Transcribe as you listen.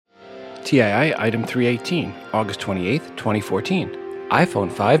TII Item 318, August 28th, 2014.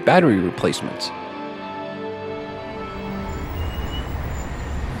 iPhone 5 battery replacements.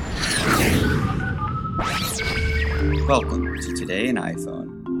 Welcome to Today in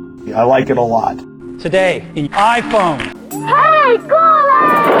iPhone. I like it a lot. Today in iPhone. Hey, Google!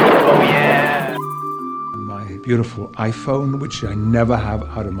 Oh yeah! My beautiful iPhone, which I never have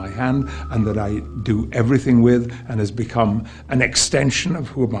out of my hand and that I do everything with and has become an extension of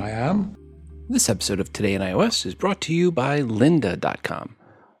who I am. This episode of Today in iOS is brought to you by lynda.com.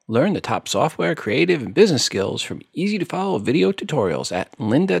 Learn the top software, creative, and business skills from easy-to-follow video tutorials at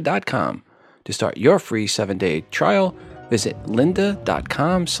lynda.com. To start your free 7-day trial, visit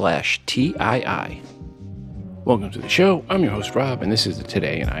lynda.com/TII. Welcome to the show. I'm your host, Rob, and this is the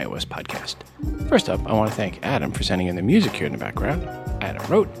Today in iOS podcast. First up, I want to thank Adam for sending in the music here in the background. Adam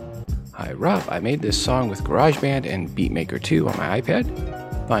wrote, "Hi, Rob. I made this song with GarageBand and BeatMaker 2 on my iPad.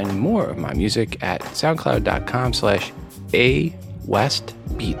 Find more of my music at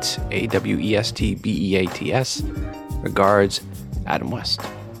soundcloud.com/awestbeats, AWESTBEATS. Regards, Adam West."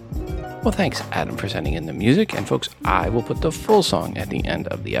 Well, thanks, Adam, for sending in the music. And folks, I will put the full song at the end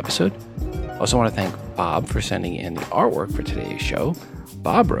of the episode. Also want to thank Bob for sending in the artwork for today's show.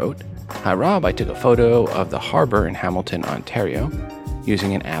 Bob wrote, "Hi, Rob. I took a photo of the harbor in Hamilton, Ontario,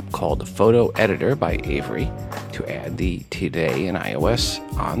 using an app called Photo Editor by Avery to add the Today in iOS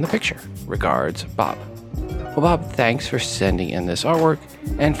on the picture. Regards, Bob." Well, Bob, thanks for sending in this artwork.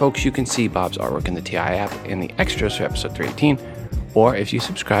 And folks, you can see Bob's artwork in the TI app in the extras for episode 318, or if you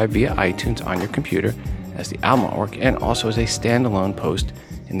subscribe via iTunes on your computer as the album artwork, and also as a standalone post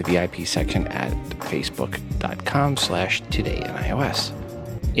in the VIP section at facebook.com/todayinios.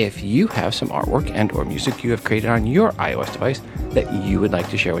 If you have some artwork and or music you have created on your iOS device that you would like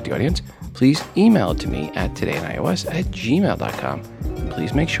to share with the audience, please email it to me at todayinios@gmail.com. And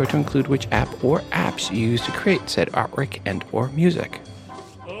please make sure to include which app or apps you use to create said artwork and or music.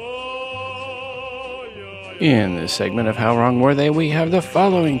 In this segment of How Wrong Were They, we have the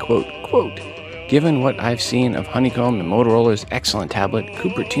following quote, "Given what I've seen of Honeycomb and Motorola's excellent tablet,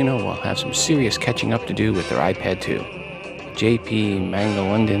 Cupertino will have some serious catching up to do with their iPad 2. J.P.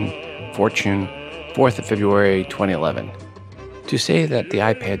 Mangalunden, Fortune, 4th of February, 2011. To say that the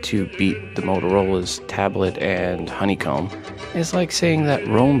iPad 2 beat the Motorola's tablet and Honeycomb is like saying that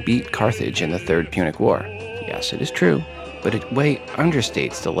Rome beat Carthage in the Third Punic War. Yes, it is true, but it way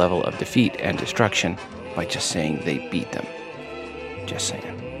understates the level of defeat and destruction by just saying they beat them. Just saying.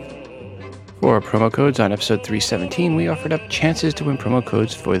 For promo codes on episode 317, we offered up chances to win promo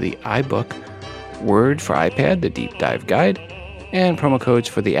codes for the iBook, Word for iPad, the Deep Dive Guide, and promo codes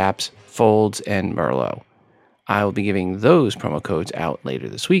for the apps Folds and Merlot. I will be giving those promo codes out later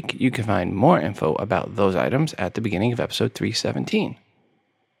this week. You can find more info about those items at the beginning of episode 317.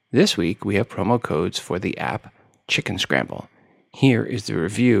 This week, we have promo codes for the app Chicken Scramble. Here is the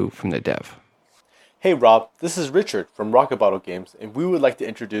review from the dev. Hey Rob, this is Richard from Rocket Bottle Games, and we would like to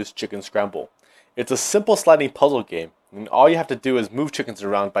introduce Chicken Scramble. It's a simple sliding puzzle game, and all you have to do is move chickens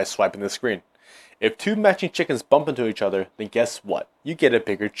around by swiping the screen. If two matching chickens bump into each other, then guess what? You get a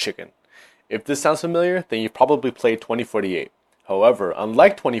bigger chicken. If this sounds familiar, then you've probably played 2048. However,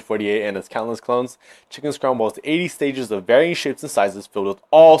 unlike 2048 and its countless clones, Chicken Scramble has 80 stages of varying shapes and sizes filled with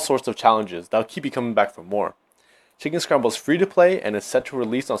all sorts of challenges that'll keep you coming back for more. Chicken Scramble is free to play and is set to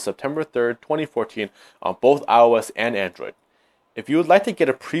release on September 3rd, 2014 on both iOS and Android. If you would like to get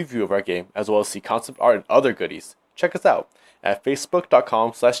a preview of our game, as well as see concept art and other goodies, check us out at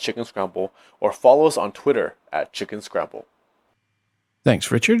facebook.com/chickenscramble or follow us on Twitter at Chicken Scramble.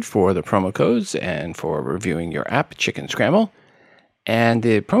 Thanks, Richard, for the promo codes and for reviewing your app, Chicken Scramble. And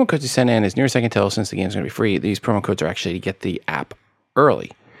the promo codes you sent in, as near as I can tell, since the game's going to be free, these promo codes are actually to get the app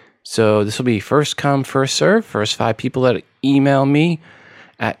early. So this will be first come, first serve. First 5 people that email me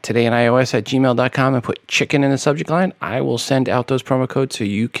at todayinios@gmail.com and put chicken in the subject line, I will send out those promo codes so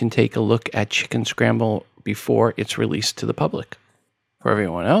you can take a look at Chicken Scramble before it's released to the public. For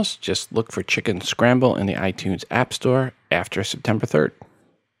everyone else, just look for Chicken Scramble in the iTunes App Store after September 3rd.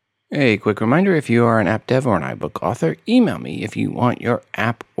 A quick reminder, if you are an app dev or an iBook author, email me if you want your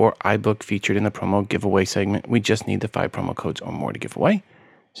app or iBook featured in the promo giveaway segment. We just need the 5 promo codes or more to give away.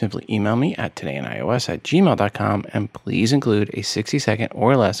 Simply email me at todayinios@gmail.com and please include a 60-second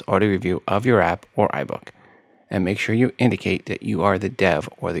or less audio review of your app or iBook. And make sure you indicate that you are the dev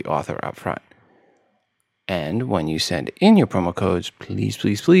or the author up front. And when you send in your promo codes,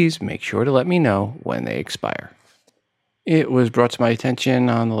 please make sure to let me know when they expire. It was brought to my attention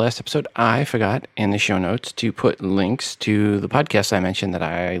on the last episode, I forgot in the show notes to put links to the podcast I mentioned that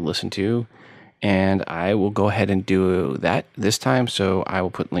I listened to And I will go ahead and do that this time. So I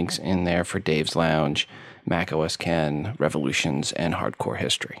will put links in there for Dave's Lounge, Mac OS Ken, Revolutions, and Hardcore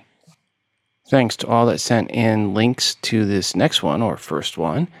History. Thanks to all that sent in links to this next one, or first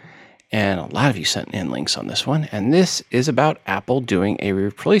one. And a lot of you sent in links on this one. And this is about Apple doing a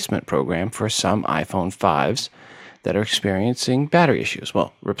replacement program for some iPhone 5s that are experiencing battery issues.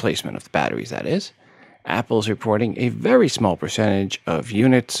 Well, replacement of the batteries, that is. Apple's reporting a very small percentage of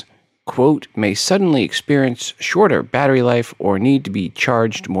units, quote, may suddenly experience shorter battery life or need to be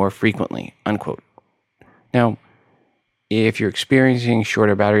charged more frequently, unquote. Now, if you're experiencing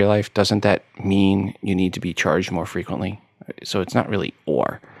shorter battery life, doesn't that mean you need to be charged more frequently? So it's not really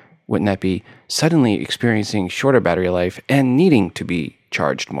or. Wouldn't that be suddenly experiencing shorter battery life and needing to be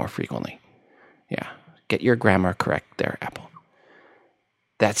charged more frequently? Yeah, get your grammar correct there, Apple.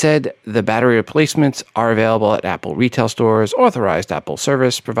 That said, the battery replacements are available at Apple retail stores, authorized Apple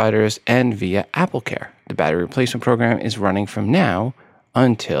service providers, and via AppleCare. The battery replacement program is running from now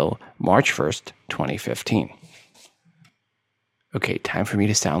until March 1st, 2015. Okay, time for me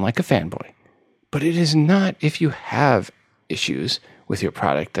to sound like a fanboy. But it is not if you have issues with your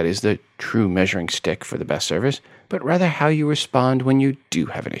product that is the true measuring stick for the best service, but rather how you respond when you do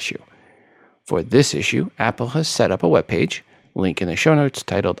have an issue. For this issue, Apple has set up a webpage, link in the show notes,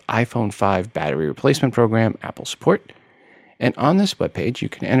 titled iPhone 5 Battery Replacement Program Apple Support. And on this webpage, you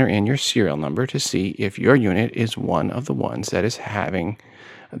can enter in your serial number to see if your unit is one of the ones that is having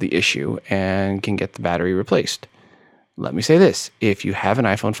the issue and can get the battery replaced. Let me say this. If you have an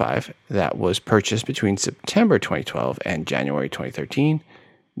iPhone 5 that was purchased between September 2012 and January 2013,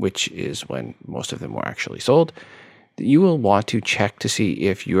 which is when most of them were actually sold, you will want to check to see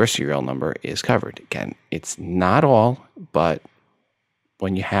if your serial number is covered. Again, it's not all, but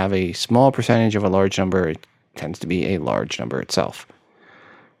when you have a small percentage of a large number, it tends to be a large number itself.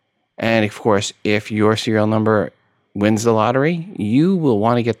 And of course, if your serial number wins the lottery, you will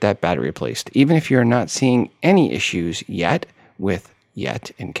want to get that battery replaced. Even if you're not seeing any issues yet, with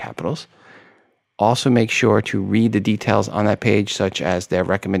yet in capitals, also make sure to read the details on that page, such as their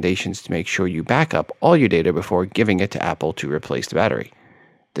recommendations to make sure you back up all your data before giving it to Apple to replace the battery.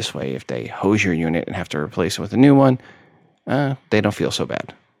 This way, if they hose your unit and have to replace it with a new one, they don't feel so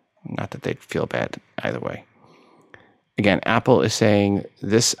bad. Not that they'd feel bad either way. Again, Apple is saying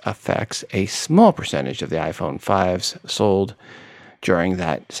this affects a small percentage of the iPhone 5s sold during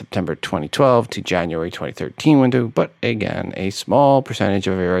that September 2012 to January 2013 window, but again, a small percentage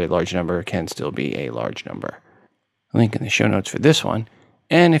of a very large number can still be a large number. Link in the show notes for this one.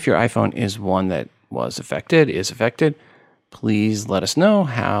 And if your iPhone is one that is affected, please let us know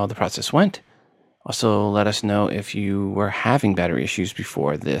how the process went. Also, let us know if you were having battery issues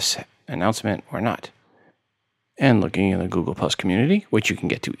before this announcement or not. And looking in the Google Plus community, which you can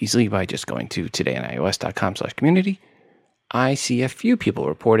get to easily by just going to todayios.com/community, I see a few people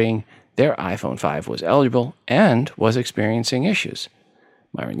reporting their iPhone 5 was eligible and was experiencing issues.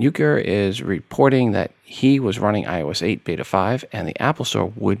 Myron Euchre is reporting that he was running iOS 8 Beta 5 and the Apple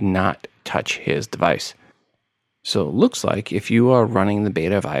Store would not touch his device. So it looks like if you are running the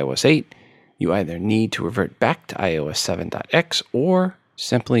beta of iOS 8, you either need to revert back to iOS 7.x or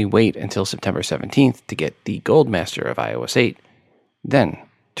simply wait until September 17th to get the Gold Master of iOS 8, then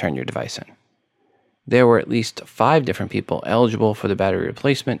turn your device in. There were at least 5 different people eligible for the battery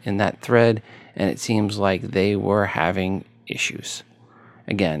replacement in that thread, and it seems like they were having issues.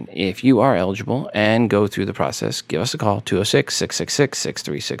 Again, if you are eligible and go through the process, give us a call,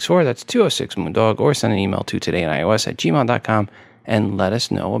 206-666-6364. That's 206-MOONDOG, or send an email to todayios@gmail.com and let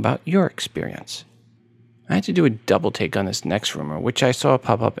us know about your experience. I had to do a double take on this next rumor, which I saw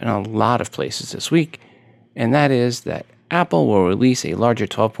pop up in a lot of places this week, and that is that Apple will release a larger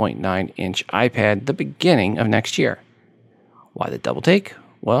 12.9-inch iPad the beginning of next year. Why the double take?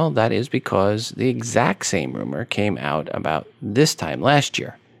 Well, that is because the exact same rumor came out about this time last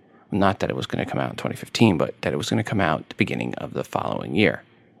year. Not that it was going to come out in 2015, but that it was going to come out the beginning of the following year,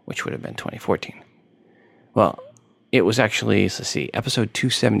 which would have been 2014. Well, it was actually, episode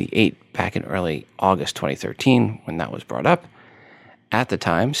 278 back in early August 2013 when that was brought up. At the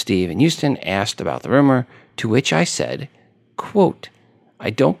time, Steve in Houston asked about the rumor, to which I said, quote,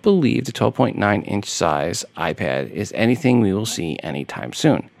 I don't believe the 12.9-inch size iPad is anything we will see anytime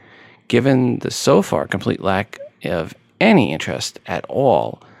soon. Given the so far complete lack of any interest at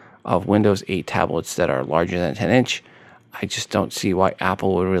all of Windows 8 tablets that are larger than 10-inch, I just don't see why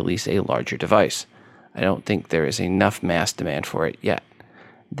Apple would release a larger device. I don't think there is enough mass demand for it yet.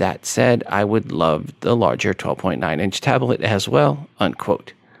 That said, I would love the larger 12.9-inch tablet as well,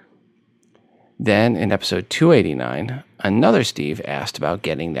 unquote. Then in episode 289, another Steve asked about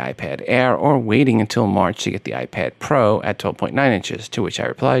getting the iPad Air or waiting until March to get the iPad Pro at 12.9 inches, to which I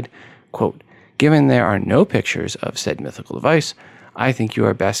replied, quote, "Given there are no pictures of said mythical device, I think you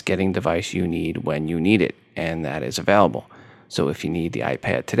are best getting the device you need when you need it, and that is available. So if you need the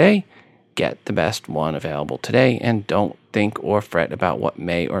iPad today, get the best one available today, and don't think or fret about what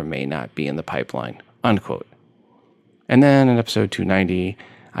may or may not be in the pipeline," unquote. And then in episode 290,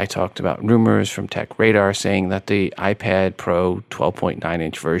 I talked about rumors from Tech Radar saying that the iPad Pro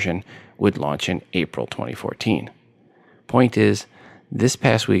 12.9-inch version would launch in April 2014. Point is, this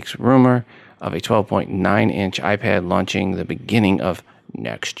past week's rumor of a 12.9-inch iPad launching the beginning of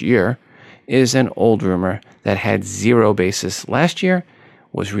next year is an old rumor that had zero basis last year,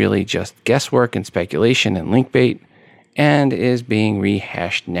 was really just guesswork and speculation and link bait, and is being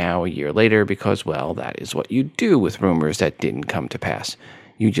rehashed now a year later because, well, that is what you do with rumors that didn't come to pass.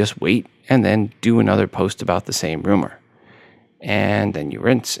 You just wait and then do another post about the same rumor. And then you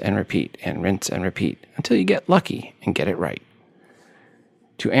rinse and repeat until you get lucky and get it right.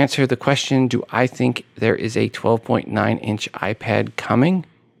 To answer the question, do I think there is a 12.9-inch iPad coming?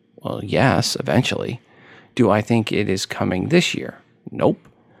 Well, yes, eventually. Do I think it is coming this year? Nope.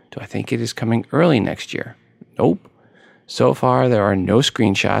 Do I think it is coming early next year? Nope. So far, there are no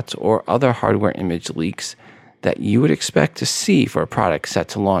screenshots or other hardware image leaks that you would expect to see for a product set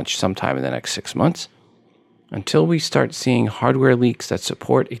to launch sometime in the next 6 months. Until we start seeing hardware leaks that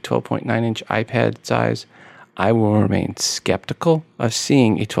support a 12.9-inch iPad size, I will remain skeptical of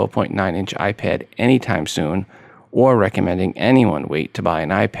seeing a 12.9-inch iPad anytime soon, or recommending anyone wait to buy an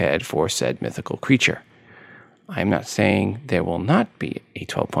iPad for said mythical creature. I am not saying there will not be a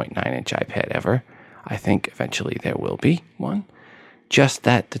 12.9-inch iPad ever. I think eventually there will be one. Just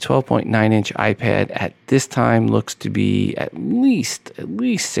that the 12.9-inch iPad at this time looks to be at least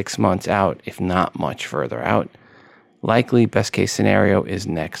 6 months out, if not much further out. Likely best case scenario is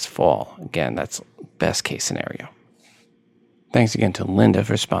next fall. Again, that's best case scenario. Thanks again to Lynda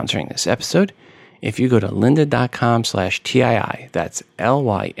for sponsoring this episode. If you go to lynda.com/TII, that's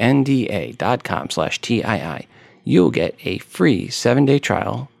LYNDA.com/TII, you'll get a free 7-day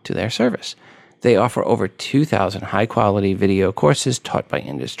trial to their service. They offer over 2,000 high-quality video courses taught by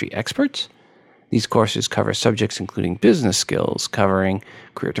industry experts. These courses cover subjects including business skills, covering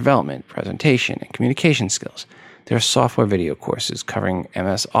career development, presentation, and communication skills. There are software video courses covering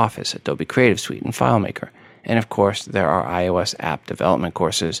MS Office, Adobe Creative Suite, and FileMaker. And of course, there are iOS app development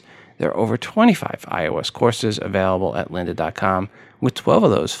courses. There are over 25 iOS courses available at lynda.com, with 12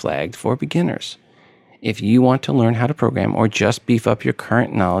 of those flagged for beginners. If you want to learn how to program or just beef up your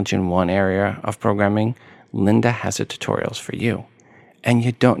current knowledge in one area of programming, Lynda has the tutorials for you. And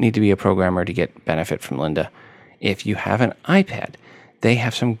you don't need to be a programmer to get benefit from Lynda. If you have an iPad, they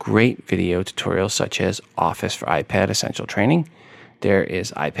have some great video tutorials such as Office for iPad Essential Training. There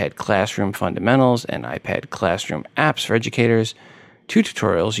is iPad Classroom Fundamentals and iPad Classroom Apps for Educators, 2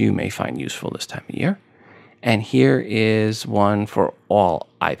 tutorials you may find useful this time of year. And here is one for all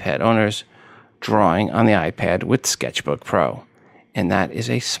iPad owners, Drawing on the iPad with Sketchbook Pro. And that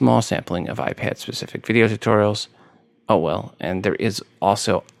is a small sampling of iPad-specific video tutorials. Oh well, and there is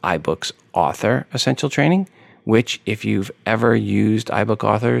also iBooks Author Essential Training, which, if you've ever used iBook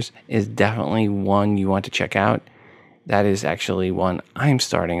Authors, is definitely one you want to check out. That is actually one I'm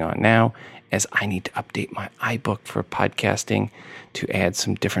starting on now, as I need to update my iBook for podcasting to add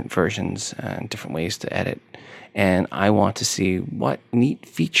some different versions and different ways to edit. And I want to see what neat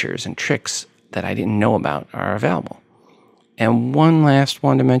features and tricks that I didn't know about are available. And one last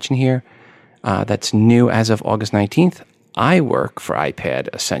one to mention here, that's new as of August 19th. I work for iPad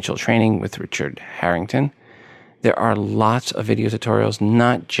Essential Training with Richard Harrington. There are lots of video tutorials,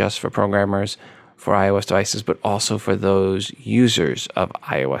 not just for programmers for iOS devices, but also for those users of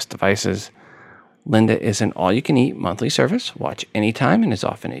iOS devices. Lynda is an all-you-can-eat monthly service. Watch anytime and as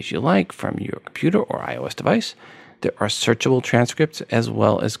often as you like from your computer or iOS device. There are searchable transcripts as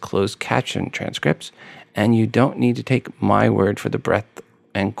well as closed caption transcripts, and you don't need to take my word for the breadth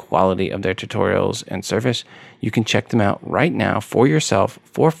and quality of their tutorials and service. You can check them out right now for yourself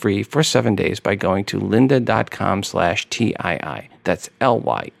for free for 7 days by going to lynda.com/TII. That's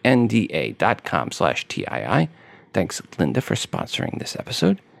LYNDA.com/TII. Thanks, Lynda, for sponsoring this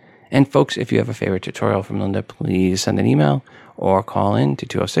episode. And folks, if you have a favorite tutorial from Lynda, please send an email or call in to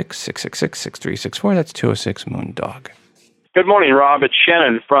 206-666-6364. That's 206-MOON-DOG. Good morning, Rob. It's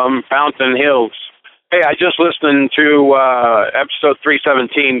Shannon from Fountain Hills. Hey, I just listened to episode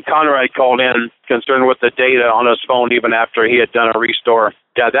 317. Conrad called in concerned with the data on his phone even after he had done a restore.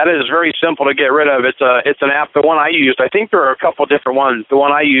 Yeah, that is very simple to get rid of. It's an app. The one I used, I think there are a couple different ones. The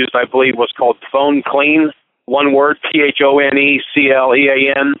one I used, I believe, was called Phone Clean. One word, PhoneClean.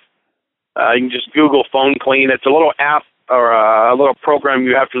 You can just Google Phone Clean. It's a little app or a little program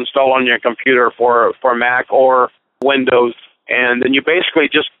you have to install on your computer for Mac or Windows. And then you basically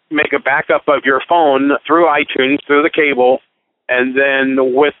just make a backup of your phone through iTunes, through the cable. And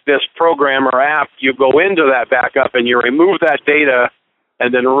then with this program or app, you go into that backup and you remove that data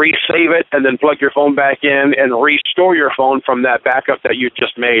and then resave it and then plug your phone back in and restore your phone from that backup that you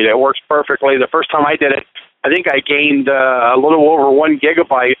just made. It works perfectly. The first time I did it, I think I gained a little over 1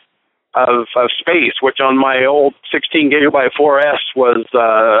 gigabyte of space, which on my old 16 gigabyte 4S was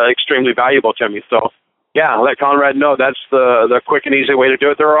extremely valuable to me. So, yeah, let Conrad know that's the quick and easy way to do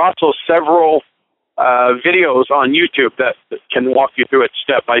it. There are also several videos on YouTube that can walk you through it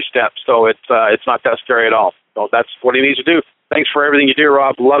step by step. So it's not that scary at all. So that's what he needs to do. Thanks for everything you do,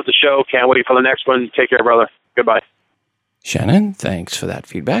 Rob. Love the show. Can't wait for the next one. Take care, brother. Goodbye. Shannon, thanks for that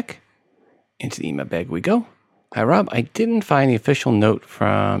feedback. Into the email bag we go. Hi, Rob. I didn't find the official note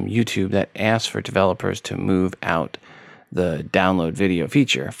from YouTube that asks for developers to move out the download video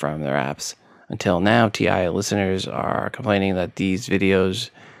feature from their apps. Until now, TI listeners are complaining that these videos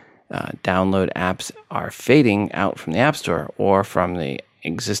download apps are fading out from the App Store or from the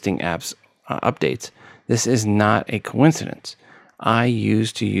existing apps updates. This is not a coincidence. I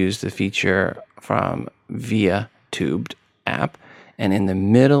used to use the feature from Via Tubed app, and in the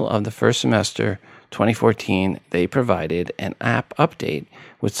middle of the first semester 2014, they provided an app update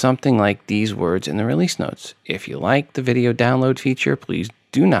with something like these words in the release notes. If you like the video download feature, please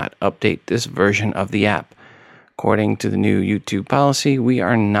do not update this version of the app. According to the new YouTube policy, we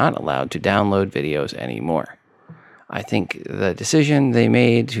are not allowed to download videos anymore. I think the decision they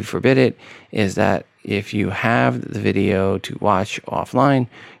made to forbid it is that if you have the video to watch offline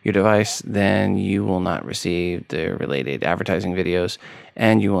your device, then you will not receive the related advertising videos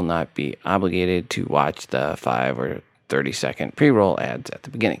and you will not be obligated to watch the 5 or 30-second pre-roll ads at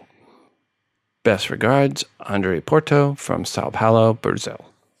the beginning. Best regards, Andre Porto from Sao Paulo, Brazil.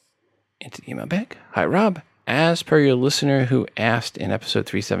 Into the email bag. Hi, Rob. As per your listener who asked in episode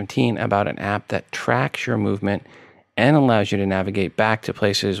 317 about an app that tracks your movement and allows you to navigate back to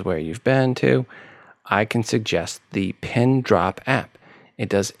places where you've been to, I can suggest the Pin Drop app. It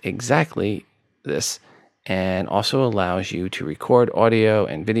does exactly this and also allows you to record audio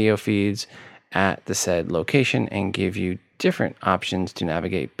and video feeds at the said location and give you different options to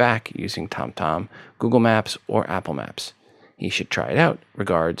navigate back using TomTom, Google Maps, or Apple Maps. You should try it out.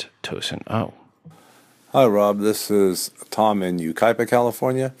 Regards, Tosin O. Hi, Rob. This is Tom in Yucaipa,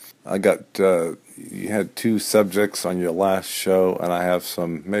 California. I got, you had 2 subjects on your last show, and I have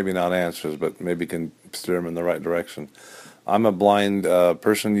some, maybe not answers, but maybe can steer them in the right direction. I'm a blind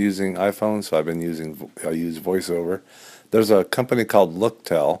person using iPhone, so I use VoiceOver. There's a company called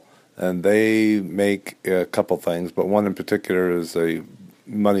Looktel, and they make a couple things, but one in particular is a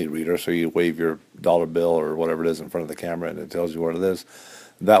money reader, so you wave your dollar bill or whatever it is in front of the camera, and it tells you what it is.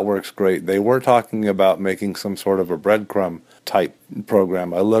 That works great. They were talking about making some sort of a breadcrumb type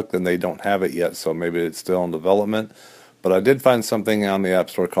program. I looked and they don't have it yet, so maybe it's still in development. But I did find something on the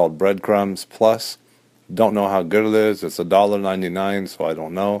App Store called Breadcrumbs Plus. Don't know how good it is. It's $1.99, so I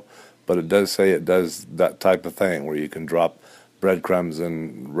don't know. But it does say it does that type of thing where you can drop breadcrumbs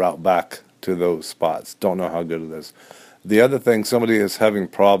and route back to those spots. Don't know how good it is. The other thing, somebody is having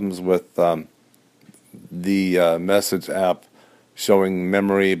problems with the message app showing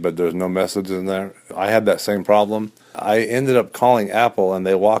memory, but there's no message in there. I had that same problem. I ended up calling Apple, and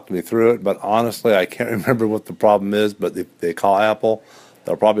they walked me through it, but honestly, I can't remember what the problem is, but if they call Apple,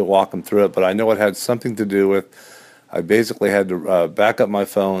 they'll probably walk them through it, but I know it had something to do with, I basically had to back up my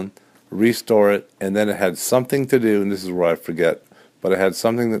phone, restore it, and then it had something to do, and this is where I forget, but it had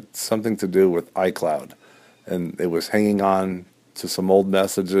something to do with iCloud, and it was hanging on to some old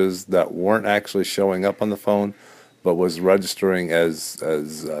messages that weren't actually showing up on the phone, but was registering as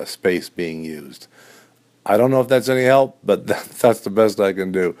space being used. I don't know if that's any help, but that's the best I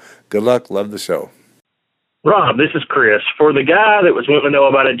can do. Good luck. Love the show. Rob, this is Chris. For the guy that was wanting to know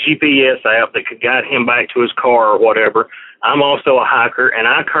about a GPS app that could guide him back to his car or whatever, I'm also a hiker, and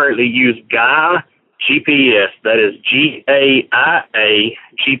I currently use Gaia GPS. That is Gaia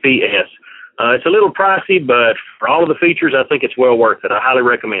GPS. It's a little pricey, but for all of the features, I think it's well worth it. I highly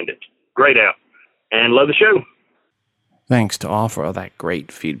recommend it. Great app. And love the show. Thanks to all for all that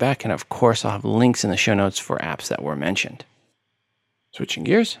great feedback, and of course I'll have links in the show notes for apps that were mentioned. Switching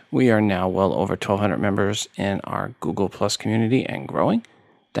gears, we are now well over 1,200 members in our Google Plus community and growing.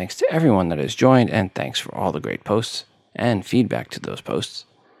 Thanks to everyone that has joined, and thanks for all the great posts. and feedback to those posts.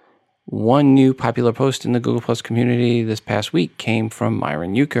 One new popular post in the Google Plus community this past week came from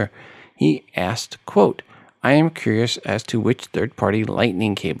Myron Euchre. He asked, quote, I am curious as to which third-party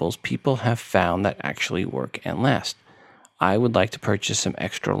lightning cables people have found that actually work and last. I would like to purchase some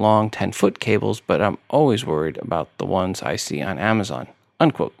extra long 10-foot cables, but I'm always worried about the ones I see on Amazon,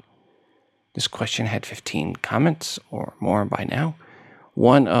 unquote. This question had 15 comments or more by now.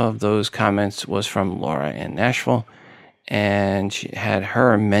 One of those comments was from Laura in Nashville, and she had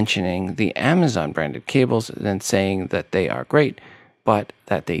her mentioning the Amazon-branded cables and then saying that they are great, but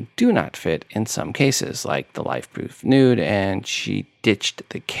that they do not fit in some cases, like the LifeProof Nude, and she ditched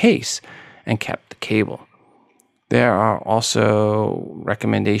the case and kept the cable. There are also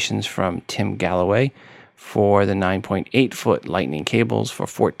recommendations from Tim Galloway for the 9.8-foot lightning cables for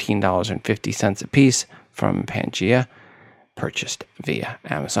 $14.50 a piece from Pangea, purchased via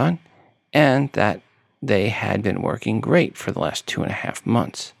Amazon, and that they had been working great for the last 2.5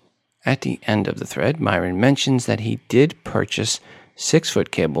 months. At the end of the thread, Myron mentions that he did purchase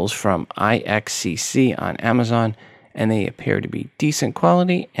 6-foot cables from IXCC on Amazon, and they appear to be decent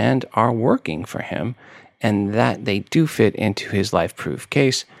quality and are working for him, and that they do fit into his LifeProof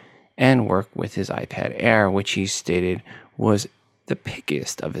case and work with his iPad Air, which he stated was the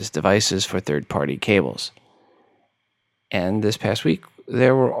pickiest of his devices for third-party cables. And this past week,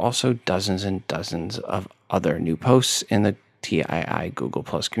 there were also dozens and dozens of other new posts in the TII Google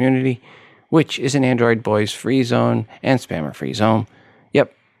Plus community, which is an Android boys free zone and spammer free zone.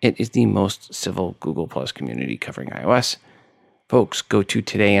 Yep, it is the most civil Google Plus community covering iOS. Folks, go to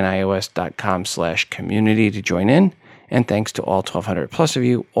todayinios.com/community to join in, and thanks to all 1,200 plus of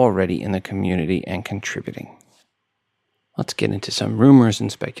you already in the community and contributing. Let's get into some rumors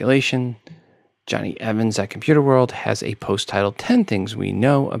and speculation. Johnny Evans at Computer World has a post titled 10 Things We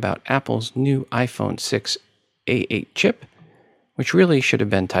Know About Apple's New iPhone 6 A8 chip, which really should have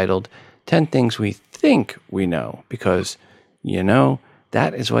been titled 10 Things We Think We Know, because,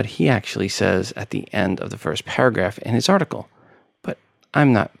 that is what he actually says at the end of the first paragraph in his article. But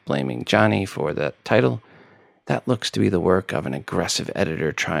I'm not blaming Johnny for that title. That looks to be the work of an aggressive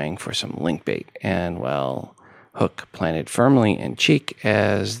editor trying for some link bait, and, well, hook planted firmly in cheek,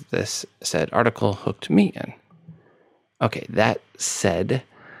 as this said article hooked me in. Okay, that said,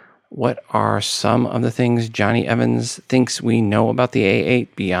 what are some of the things Johnny Evans thinks we know about the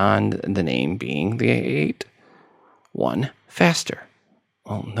A8 beyond the name being the A8? 1. Faster.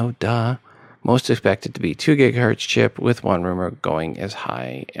 Well, no duh. Most expect it to be 2 gigahertz chip, with one rumor going as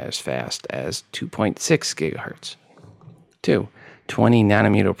fast as 2.6 gigahertz. 2. 20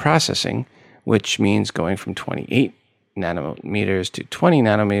 nanometer processing, which means going from 28 nanometers to 20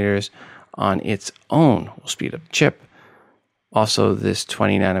 nanometers on its own will speed up the chip. Also, this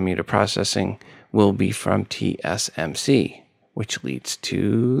 20 nanometer processing will be from TSMC, which leads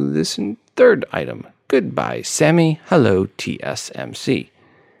to this third item. Goodbye, Sammy. Hello, TSMC.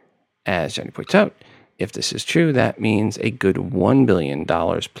 As Johnny points out, if this is true, that means a good $1 billion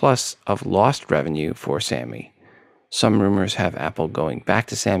plus of lost revenue for Sammy. Some rumors have Apple going back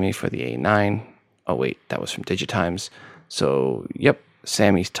to Sammy for the A9. Oh wait, that was from Digitimes. So, yep,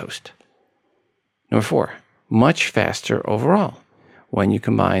 Sammy's toast. Number 4, much faster overall. When you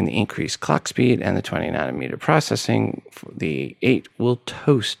combine the increased clock speed and the 20 nanometer processing, the 8 will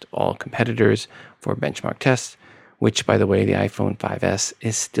toast all competitors for benchmark tests, which, by the way, the iPhone 5S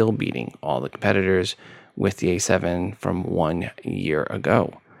is still beating all the competitors with the A7 from 1 year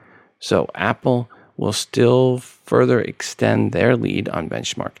ago. So Apple will still further extend their lead on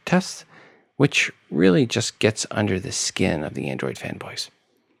benchmark tests, which really just gets under the skin of the Android fanboys.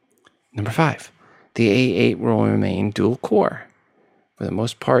 Number 5, the A8 will remain dual-core. For the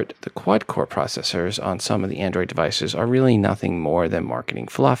most part, the quad-core processors on some of the Android devices are really nothing more than marketing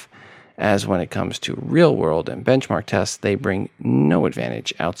fluff, as when it comes to real-world and benchmark tests, they bring no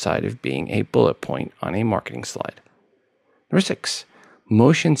advantage outside of being a bullet point on a marketing slide. Number 6,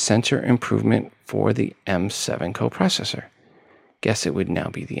 motion sensor improvement for the M7 coprocessor. Guess it would now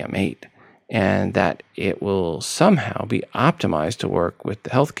be the M8, and that it will somehow be optimized to work with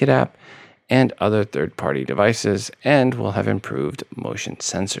the HealthKit app and other third-party devices, and will have improved motion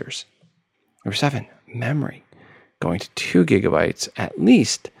sensors. Number 7, memory, going to 2 gigabytes at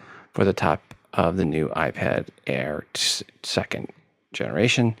least for the top of the new iPad Air 2nd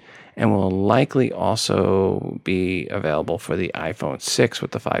generation, and will likely also be available for the iPhone 6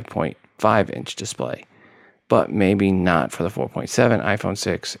 with the 5.5-inch display, but maybe not for the 4.7 iPhone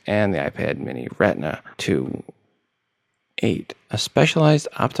 6 and the iPad mini Retina 2. 8, a specialized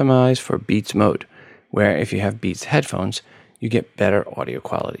optimized for Beats mode, where if you have Beats headphones, you get better audio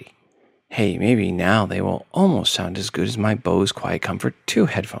quality. Hey, maybe now they will almost sound as good as my Bose Quiet Comfort 2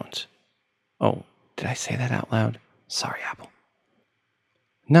 headphones. Oh, did I say that out loud? Sorry, Apple.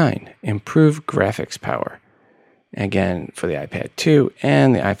 9. Improve graphics power. Again, for the iPad 2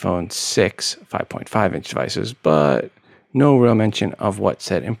 and the iPhone 6 5.5-inch devices, but no real mention of what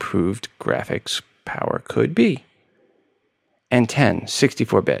said improved graphics power could be. And 10,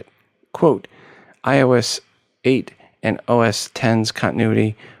 64-bit. Quote, iOS 8 and OS X's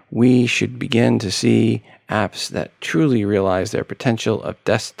continuity, we should begin to see apps that truly realize their potential of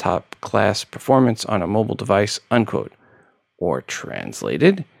desktop-class performance on a mobile device, unquote. Or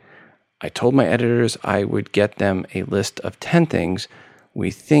translated, I told my editors I would get them a list of 10 things we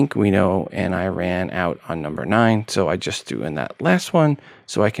think we know, and I ran out on number 9, so I just threw in that last one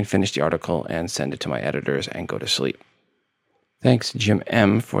so I can finish the article and send it to my editors and go to sleep. Thanks, Jim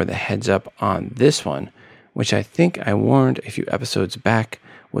M., for the heads up on this one, which I think I warned a few episodes back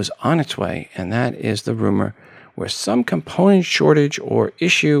was on its way, and that is the rumor where some component shortage or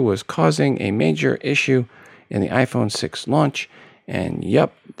issue was causing a major issue in the iPhone 6 launch. And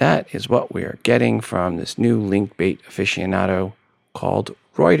yep, that is what we are getting from this new link bait aficionado called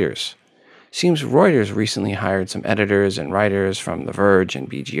Reuters. Seems Reuters recently hired some editors and writers from The Verge and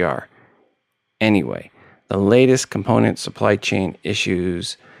BGR. Anyway, the latest component supply chain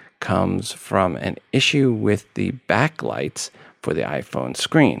issues comes from an issue with the backlights for the iPhone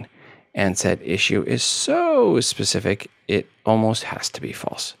screen, and said issue is so specific it almost has to be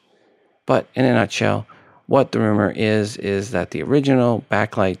false. But in a nutshell, what the rumor is that the original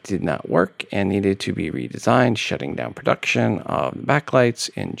backlight did not work and needed to be redesigned, shutting down production of the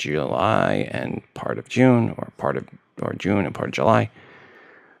backlights in July and part of June, or June and part of July.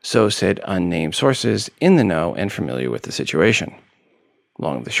 So said unnamed sources in the know and familiar with the situation.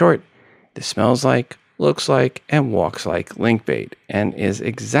 Long and the short, this smells like, looks like, and walks like link bait, and is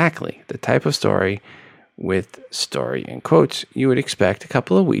exactly the type of story, with story in quotes, you would expect a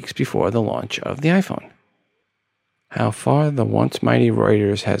couple of weeks before the launch of the iPhone. How far the once mighty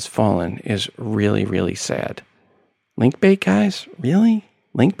Reuters has fallen is really, really sad. Link bait, guys? Really?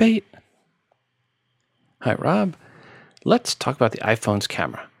 Link bait? Hi, Rob. Let's talk about the iPhone's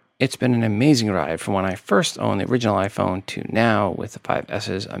camera. It's been an amazing ride from when I first owned the original iPhone to now with the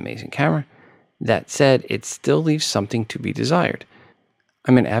 5S's amazing camera. That said, it still leaves something to be desired.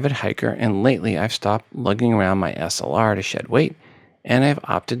 I'm an avid hiker, and lately I've stopped lugging around my SLR to shed weight, and I've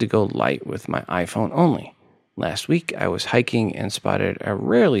opted to go light with my iPhone only. Last week, I was hiking and spotted a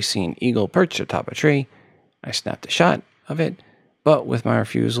rarely seen eagle perched atop a tree. I snapped a shot of it, but with my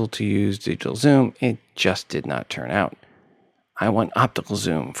refusal to use digital zoom, it just did not turn out. I want optical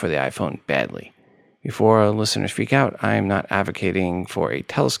zoom for the iPhone badly. Before listeners freak out, I am not advocating for a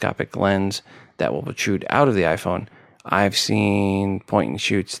telescopic lens that will protrude out of the iPhone. I've seen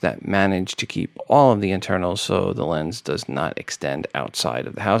point-and-shoots that manage to keep all of the internals so the lens does not extend outside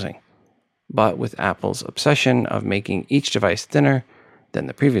of the housing. But with Apple's obsession of making each device thinner than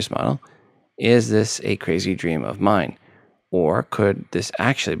the previous model, is this a crazy dream of mine? Or could this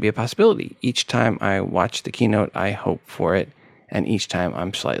actually be a possibility? Each time I watch the keynote, I hope for it, and each time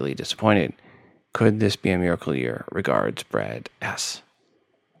I'm slightly disappointed. Could this be a miracle year? Regards, Brad S.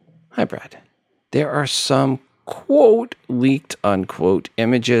 Hi, Brad. There are some, quote, leaked, unquote,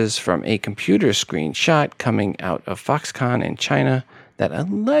 images from a computer screenshot coming out of Foxconn in China that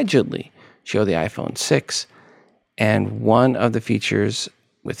allegedly show the iPhone 6, and one of the features,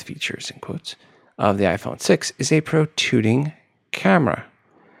 with features in quotes, of the iPhone 6 is a protruding camera.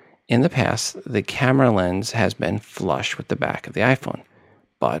 In the past, the camera lens has been flush with the back of the iPhone,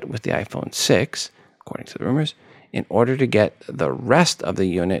 but with the iPhone 6, according to the rumors, in order to get the rest of the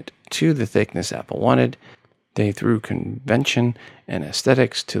unit to the thickness Apple wanted, they threw convention and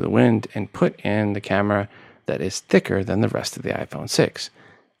aesthetics to the wind and put in the camera that is thicker than the rest of the iPhone 6,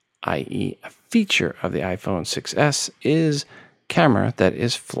 i.e. a feature of the iPhone 6S is camera that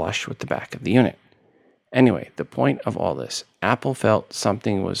is flush with the back of the unit. Anyway, the point of all this, Apple felt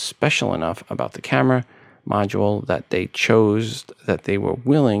something was special enough about the camera module that they chose that they were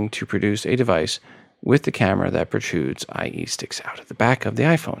willing to produce a device with the camera that protrudes, i.e. sticks out of the back of the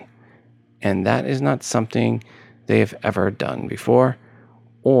iPhone. And that is not something they have ever done before,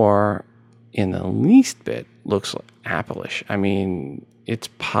 or in the least bit looks Apple-ish. I mean, it's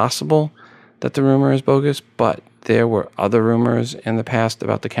possible that the rumor is bogus, but there were other rumors in the past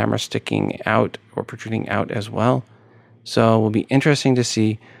about the camera sticking out or protruding out as well. So it will be interesting to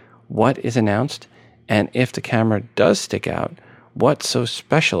see what is announced, and if the camera does stick out, what's so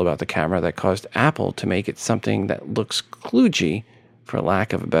special about the camera that caused Apple to make it something that looks kludgy, for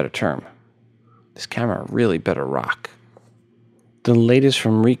lack of a better term. This camera really better rock. The latest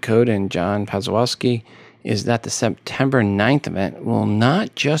from Recode and John Pazowski is that the September 9th event will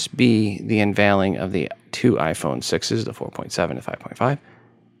not just be the unveiling of the two iPhone 6s, the 4.7 and 5.5,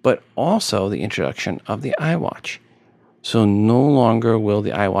 but also the introduction of the iWatch. So no longer will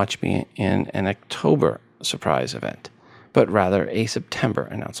the iWatch be in an October surprise event, but rather a September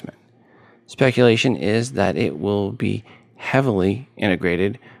announcement. Speculation is that it will be heavily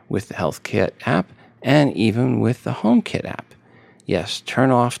integrated with the HealthKit app and even with the HomeKit app. Yes,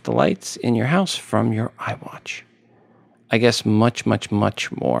 turn off the lights in your house from your iWatch. I guess much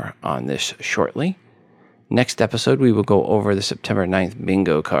more on this shortly. Next episode, we will go over the September 9th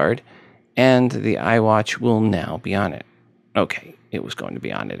bingo card, and the iWatch will now be on it. Okay, it was going to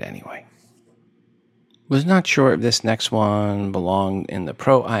be on it anyway. Was not sure if this next one belonged in the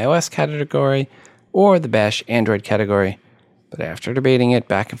Pro iOS category or the Bash Android category, but after debating it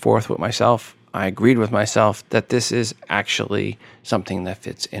back and forth with myself, I agreed with myself that this is actually something that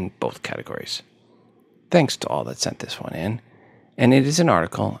fits in both categories. Thanks to all that sent this one in. And it is an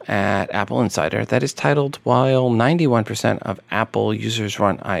article at Apple Insider that is titled, While 91% of Apple users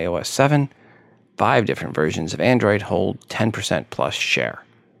run iOS 7, 5 different versions of Android hold 10% plus share.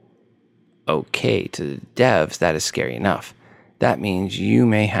 Okay, to the devs, that is scary enough. That means you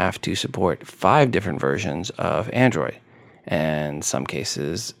may have to support 5 different versions of Android, and in some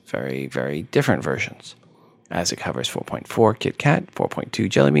cases, very different versions, as it covers 4.4 KitKat, 4.2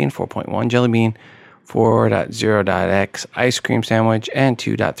 Jelly Bean, 4.1 Jelly Bean, 4.0.x Ice Cream Sandwich, and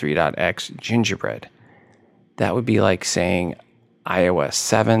 2.3.x Gingerbread. That would be like saying iOS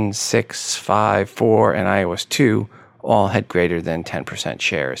 7, 6, 5, 4, and iOS 2 all had greater than 10%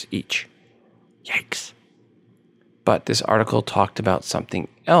 shares each. Yikes. But this article talked about something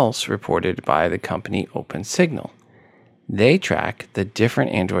else reported by the company OpenSignal. They track the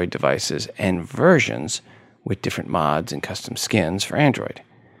different Android devices and versions with different mods and custom skins for Android.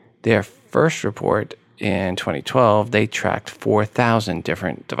 Their first report in 2012, they tracked 4,000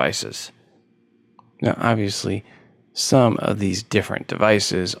 different devices. Now, obviously, some of these different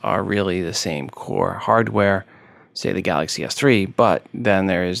devices are really the same core hardware, say the Galaxy S3, but then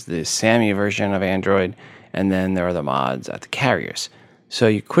there is the SAMI version of Android, and then there are the mods at the carriers. So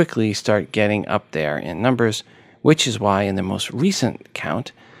you quickly start getting up there in numbers, which is why in the most recent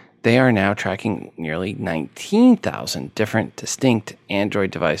count, they are now tracking nearly 19,000 different distinct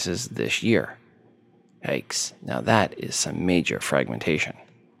Android devices this year. Yikes. Now that is some major fragmentation.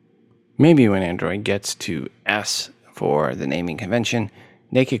 Maybe when Android gets to S for the naming convention,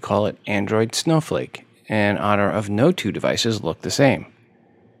 they could call it Android Snowflake, in honor of no two devices look the same.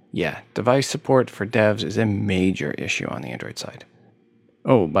 Yeah, device support for devs is a major issue on the Android side.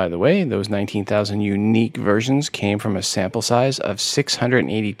 Oh, by the way, those 19,000 unique versions came from a sample size of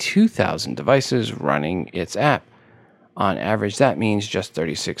 682,000 devices running its app. On average, that means just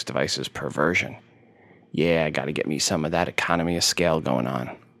 36 devices per version. Yeah, I gotta get me some of that economy of scale going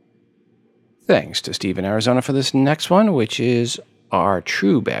on. Thanks to Steve in Arizona for this next one, which is our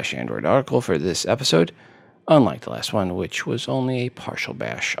true Bash Android article for this episode, unlike the last one, which was only a partial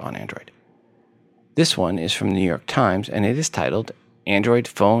bash on Android. This one is from the New York Times, and it is titled, Android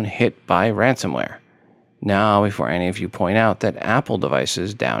Phone Hit by Ransomware. Now, before any of you point out that Apple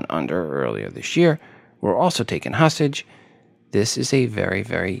devices down under earlier this year were also taken hostage, this is a very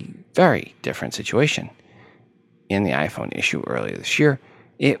different situation. In the iPhone issue earlier this year,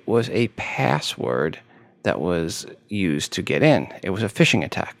 it was a password that was used to get in. It was a phishing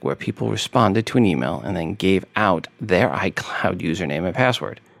attack where people responded to an email and then gave out their iCloud username and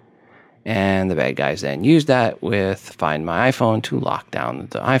password. And the bad guys then used that with Find My iPhone to lock down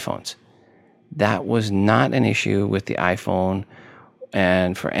the iPhones. That was not an issue with the iPhone,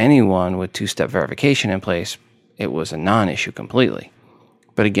 and for anyone with two-step verification in place, it was a non-issue completely.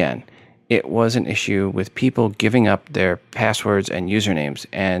 But again, it was an issue with people giving up their passwords and usernames,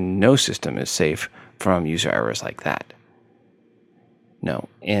 and no system is safe from user errors like that. No,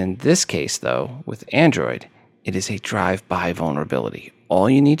 in this case, though, with Android, it is a drive-by vulnerability. All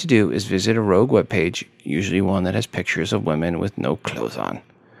you need to do is visit a rogue webpage, usually one that has pictures of women with no clothes on.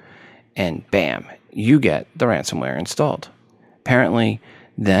 And bam, you get the ransomware installed. Apparently,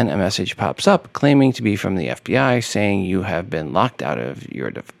 then a message pops up claiming to be from the FBI saying you have been locked out of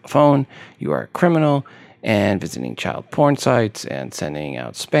your phone, you are a criminal, and visiting child porn sites and sending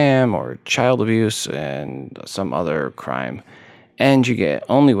out spam or child abuse and some other crime. And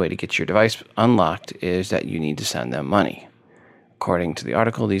only way to get your device unlocked is that you need to send them money. According to the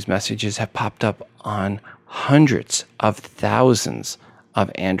article, these messages have popped up on hundreds of thousands of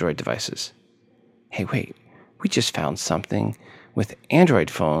Android devices. Hey, wait, we just found something with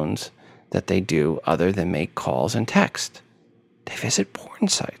Android phones that they do other than make calls and text. they visit porn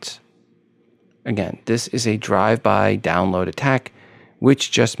sites. Again, this is a drive-by download attack,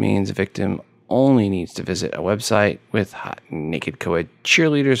 which just means the victim only needs to visit a website with hot naked co-ed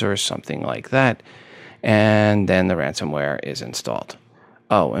cheerleaders or something like that, and then the ransomware is installed.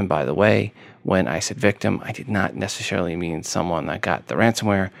 Oh, and by the way, when I said victim, I did not necessarily mean someone that got the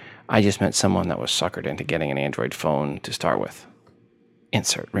ransomware. I just meant someone that was suckered into getting an Android phone to start with.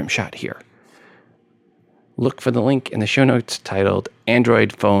 Insert rim shot here. Look for the link in the show notes titled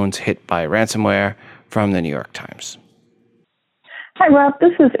Android Phones Hit by Ransomware from the New York Times. Hi, Rob.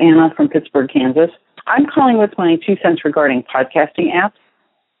 This is Anna from Pittsburgh, Kansas. I'm calling with my 2 cents regarding podcasting apps.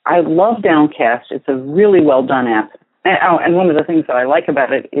 I love Downcast. It's a really well-done app. And one of the things that I like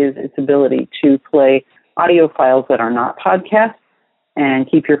about it is its ability to play audio files that are not podcasts and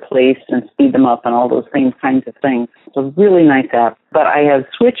keep your place and speed them up and all those same kinds of things. It's a really nice app. But I have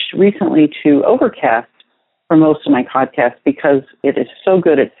switched recently to Overcast for most of my podcasts because it is so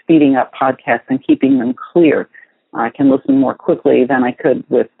good at speeding up podcasts and keeping them clear. I can listen more quickly than I could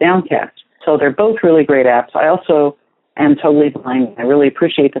with Downcast. So they're both really great apps. I also am totally blind. I really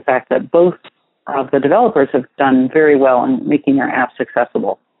appreciate the fact that both of the developers have done very well in making their apps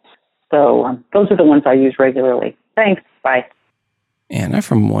accessible. So those are the ones I use regularly. Thanks. Bye. Anna,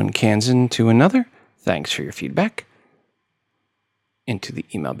 from one Kansan to another, thanks for your feedback. Into the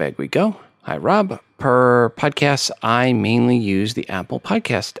email bag we go. Hi, Rob. Per podcasts, I mainly use the Apple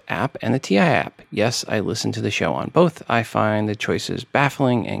Podcast app and the TI app. Yes, I listen to the show on both. I find the choices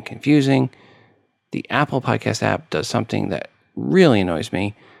baffling and confusing. The Apple Podcast app does something that really annoys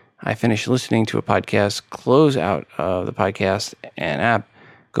me. I finish listening to a podcast, close out of the podcast and app,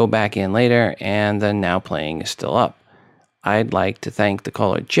 go back in later, and the now playing is still up. I'd like to thank the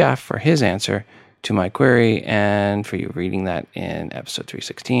caller Jeff for his answer to my query and for you reading that in episode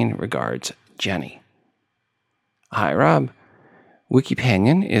 316. Regards, Jenny. Hi, Rob.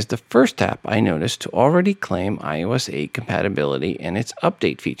 Wikipanion is the first app I noticed to already claim iOS 8 compatibility in its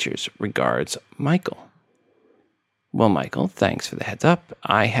update features. Regards, Michael. Well, Michael, thanks for the heads up.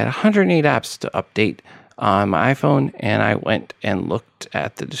 I had 108 apps to update on my iPhone, and I went and looked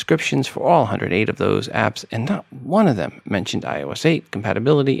at the descriptions for all 108 of those apps, and not one of them mentioned iOS 8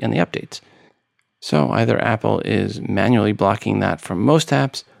 compatibility in the updates. So either Apple is manually blocking that from most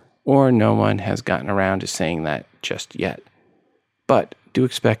apps, or no one has gotten around to saying that just yet. But do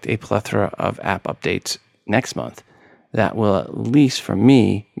expect a plethora of app updates next month that will, at least for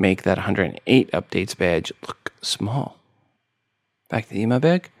me, make that 108 updates badge look small. Back to the email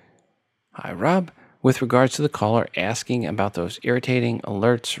bag. Hi, Rob. With regards to the caller asking about those irritating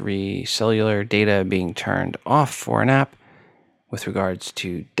alerts re cellular data being turned off for an app, with regards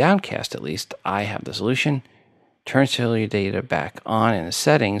to Downcast at least, I have the solution. Turn cellular data back on in the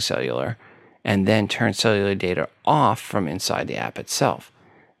settings cellular, and then turn cellular data off from inside the app itself.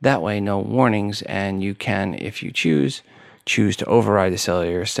 That way, no warnings, and you can, if you choose to override the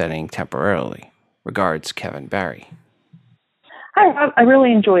cellular setting temporarily. Regards, Kevin Barry. Hi, Rob. I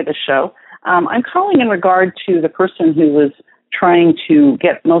really enjoy the show. I'm calling in regard to the person who was trying to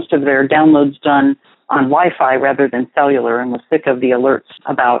get most of their downloads done on Wi-Fi rather than cellular and was sick of the alerts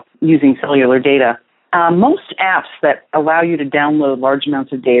about using cellular data. Most apps that allow you to download large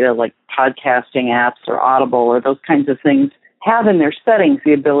amounts of data, like podcasting apps or Audible or those kinds of things, have in their settings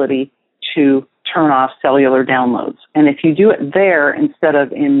the ability to turn off cellular downloads. And if you do it there instead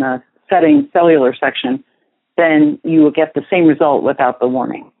of in the settings cellular section, then you will get the same result without the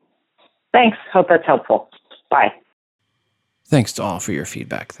warning. Thanks. Hope that's helpful. Bye. Thanks to all for your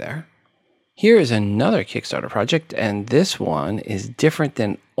feedback there. Here is another Kickstarter project, and this one is different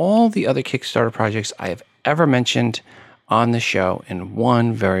than all the other Kickstarter projects I have ever mentioned on the show in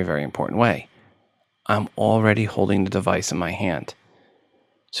one very, very important way. I'm already holding the device in my hand.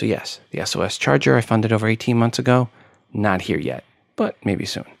 So yes, the SOS charger I funded over 18 months ago, not here yet, but maybe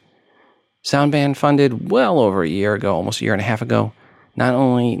soon. Soundband funded well over a year ago, almost a year and a half ago. Not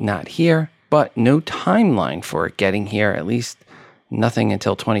only not here, but no timeline for it getting here, at least nothing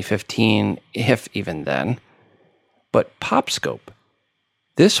until 2015, if even then. But PopScope,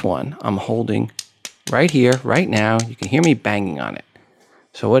 this one I'm holding right here, right now. You can hear me banging on it.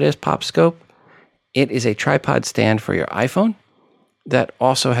 So what is PopScope? It is a tripod stand for your iPhone that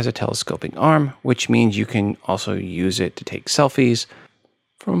also has a telescoping arm, which means you can also use it to take selfies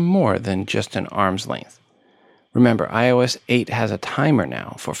from more than just an arm's length. Remember, iOS 8 has a timer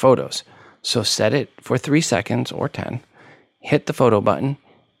now for photos, so set it for 3 seconds or 10, hit the photo button,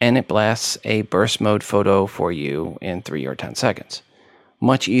 and it blasts a burst mode photo for you in 3 or 10 seconds.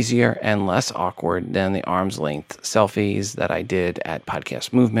 Much easier and less awkward than the arm's length selfies that I did at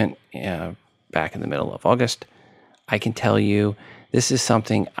Podcast Movement back in the middle of August. I can tell you this is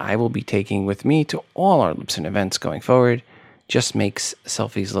something I will be taking with me to all our Libsyn events going forward. Just makes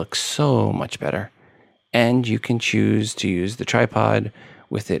selfies look so much better. And you can choose to use the tripod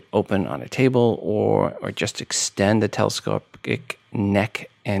with it open on a table or just extend the telescopic neck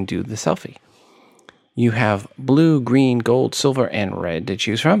and do the selfie. You have blue, green, gold, silver, and red to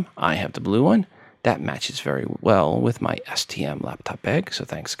choose from. I have the blue one. That matches very well with my STM laptop bag, so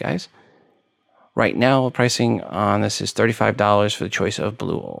thanks, guys. Right now, pricing on this is $35 for the choice of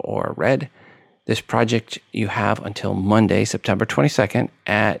blue or red. This project you have until Monday, September 22nd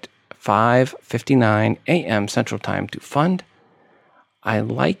at 5:59 a.m. Central Time to fund. I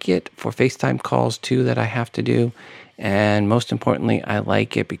like it for FaceTime calls, too, that I have to do. And most importantly, I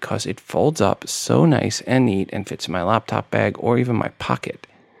like it because it folds up so nice and neat and fits in my laptop bag or even my pocket.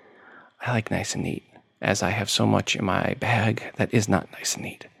 I like nice and neat, as I have so much in my bag that is not nice and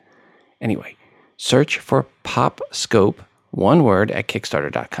neat. Anyway, search for PopScope, one word, at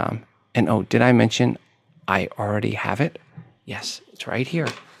Kickstarter.com. And oh, did I mention I already have it? Yes, it's right here,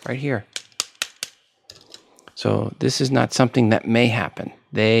 right here. So this is not something that may happen.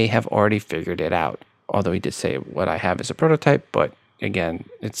 They have already figured it out. Although he did say what I have is a prototype, but again,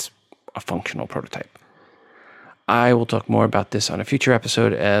 it's a functional prototype. I will talk more about this on a future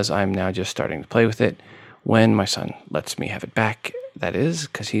episode as I'm now just starting to play with it when my son lets me have it back. That is,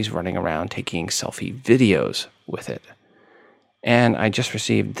 because he's running around taking selfie videos with it. And I just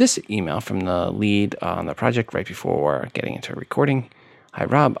received this email from the lead on the project right before getting into recording. Hi,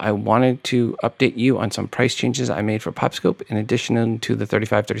 Rob. I wanted to update you on some price changes I made for PopScope. In addition to the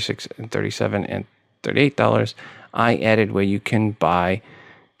 $35, $36, and $37 and $38, I added where you can buy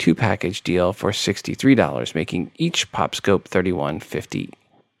 2-package deal for $63, making each PopScope $31.50.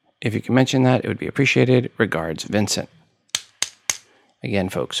 If you can mention that, it would be appreciated. Regards, Vincent. Again,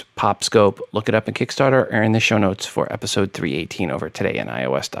 folks, PopScope, look it up in Kickstarter or in the show notes for episode 318 over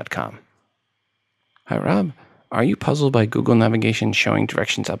todayinios.com. Hi, Rob. Are you puzzled by Google navigation showing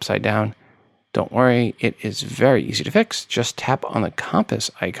directions upside down? Don't worry, it is very easy to fix. Just tap on the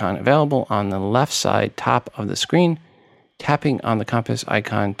compass icon available on the left side top of the screen. Tapping on the compass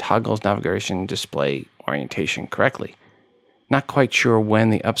icon toggles navigation display orientation correctly. Not quite sure when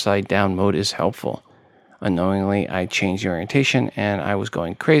the upside down mode is helpful. Unknowingly, I changed the orientation and I was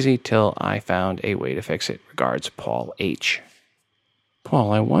going crazy till I found a way to fix it. Regards, Paul H.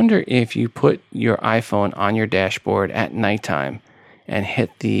 Paul, I wonder if you put your iPhone on your dashboard at nighttime and hit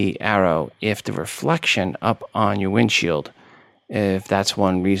the arrow if the reflection up on your windshield, if that's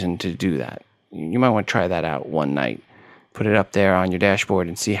one reason to do that. You might want to try that out one night. Put it up there on your dashboard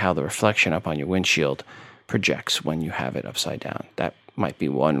and see how the reflection up on your windshield projects when you have it upside down. That might be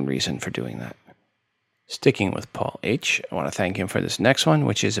one reason for doing that. Sticking with Paul H., I want to thank him for this next one,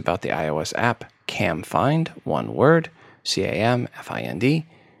 which is about the iOS app CamFind, one word, CamFind,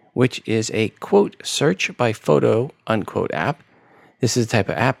 which is a, quote, search by photo, unquote, app. This is the type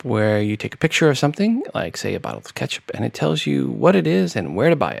of app where you take a picture of something, like, say, a bottle of ketchup, and it tells you what it is and where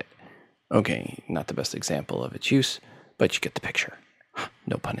to buy it. Okay, not the best example of its use, but you get the picture.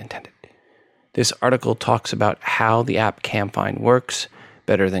 No pun intended. This article talks about how the app CamFind works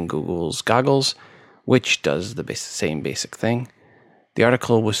better than Google's Goggles, which does the same basic thing. The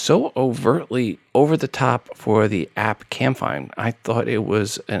article was so overtly over the top for the app CamFind, I thought it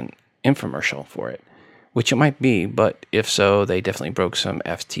was an infomercial for it, which it might be, but if so, they definitely broke some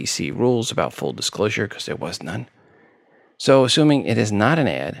FTC rules about full disclosure because there was none. So assuming it is not an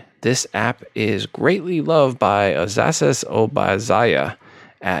ad, this app is greatly loved by Ozasas Obazaya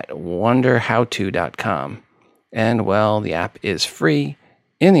at wonderhowto.com. And well, the app is free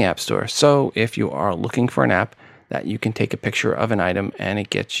in the App Store. So if you are looking for an app that you can take a picture of an item and it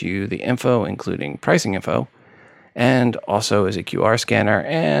gets you the info, including pricing info, and also is a QR scanner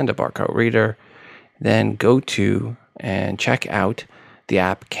and a barcode reader, then go to and check out the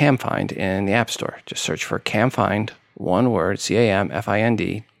app CamFind in the App Store. Just search for CamFind, one word,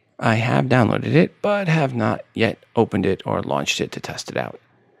 CamFind. I have downloaded it, but have not yet opened it or launched it to test it out.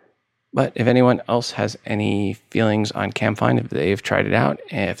 But if anyone else has any feelings on CamFind, if they've tried it out,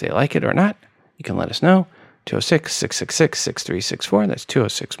 and if they like it or not, you can let us know. 206-666-6364, that's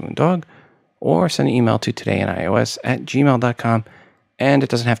 206-MOON-DOG, or send an email to todayinios@gmail.com. And it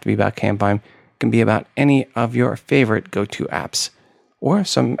doesn't have to be about CamFind. It can be about any of your favorite go-to apps, or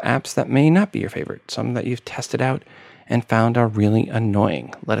some apps that may not be your favorite, some that you've tested out and found are really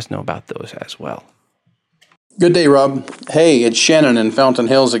annoying. Let us know about those as well. Good day, Rob. Hey, it's Shannon in Fountain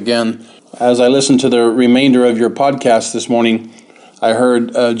Hills again. As I listened to the remainder of your podcast this morning, I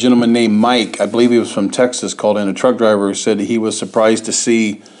heard a gentleman named Mike, I believe he was from Texas, called in, a truck driver, who said he was surprised to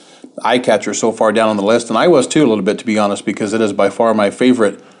see iCatcher so far down on the list, and I was too a little bit, to be honest, because it is by far my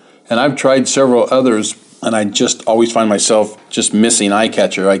favorite. And I've tried several others, and I just always find myself just missing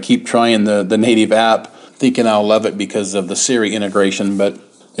iCatcher. I keep trying the native app, thinking I'll love it because of the Siri integration, but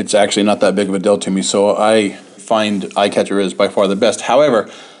it's actually not that big of a deal to me. So I find iCatcher is by far the best. However,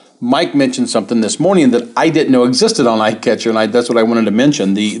 Mike mentioned something this morning that I didn't know existed on iCatcher, and that's what I wanted to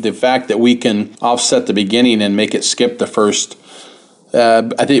mention. The fact that we can offset the beginning and make it skip the first,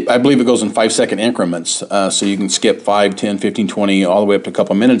 I believe it goes in 5-second increments. So you can skip 5, 10, 15, 20, all the way up to a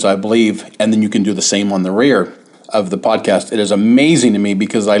couple minutes, I believe, and then you can do the same on the rear of the podcast. It is amazing to me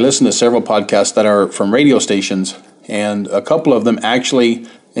because I listen to several podcasts that are from radio stations, and a couple of them actually,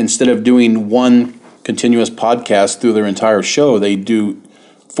 instead of doing one continuous podcast through their entire show, they do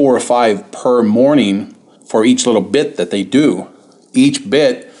 4 or 5 per morning for each little bit that they do. Each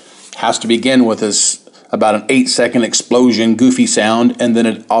bit has to begin with about an 8-second explosion, goofy sound, and then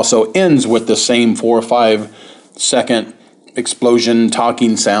it also ends with the same 4 or 5-second explosion,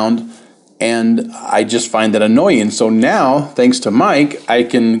 talking sound, and I just find that annoying. So now, thanks to Mike, I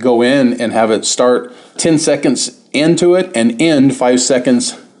can go in and have it start 10 seconds into it and end 5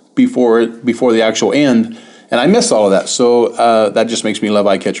 seconds before the actual end. And I miss all of that, so that just makes me love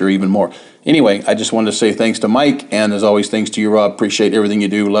iCatcher even more. Anyway, I just wanted to say thanks to Mike, and as always, thanks to you, Rob. Appreciate everything you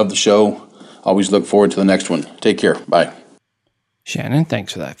do. Love the show. Always look forward to the next one. Take care. Bye. Shannon,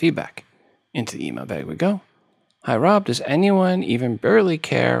 thanks for that feedback. Into the email bag we go. Hi, Rob. Does anyone even barely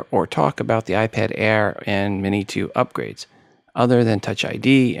care or talk about the iPad Air and Mini 2 upgrades? Other than Touch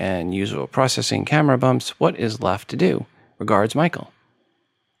ID and usual processing camera bumps, what is left to do? Regards, Michael.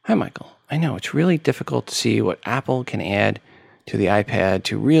 Hi, Michael. I know it's really difficult to see what Apple can add to the iPad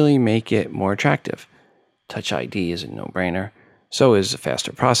to really make it more attractive. Touch ID is a no-brainer. So is a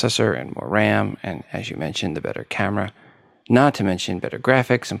faster processor and more RAM, and as you mentioned, the better camera. Not to mention better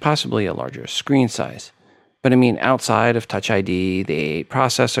graphics and possibly a larger screen size. But I mean, outside of Touch ID, the A8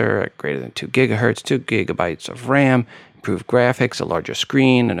 processor at greater than 2 gigahertz, 2 gigabytes of RAM, improved graphics, a larger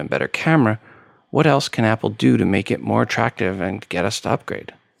screen, and a better camera, what else can Apple do to make it more attractive and get us to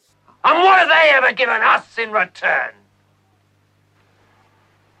upgrade? And what have they ever given us in return?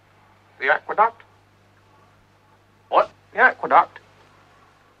 The aqueduct? What? The aqueduct?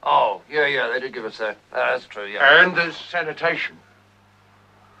 Oh, yeah, they did give us that. That's true, yeah. And the sanitation.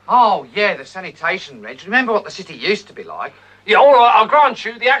 Oh, yeah, the sanitation, Reg. Remember what the city used to be like? Yeah, all right, I'll grant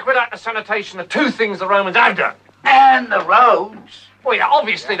you, the aqueduct and sanitation are 2 things the Romans have done. And the roads. Well, yeah,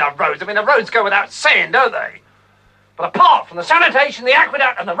 obviously the roads. I mean, the roads go without saying, don't they? But apart from the sanitation, the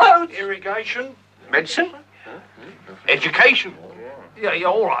aqueduct and the roads... Irrigation, medicine, education. Yeah,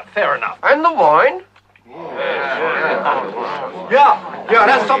 all right, fair enough. And the wine. Yeah,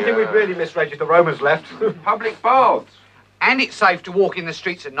 that's something we'd really miss, Reg, if the Romans left. Public baths. And it's safe to walk in the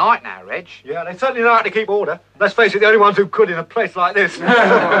streets at night now, Reg. Yeah, they certainly know how to keep order. Let's face it, the only ones who could in a place like this.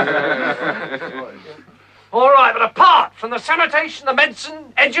 All right, but apart from the sanitation, the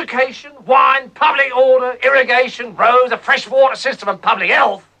medicine, education, wine, public order, irrigation, roads, a fresh water system and public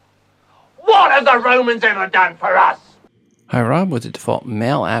health, what have the Romans ever done for us? Hi, Rob. With the default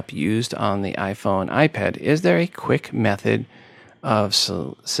Mail app used on the iPhone, iPad, is there a quick method of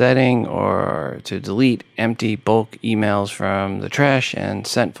setting or to delete empty bulk emails from the trash and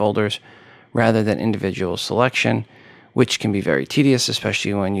sent folders rather than individual selection, which can be very tedious,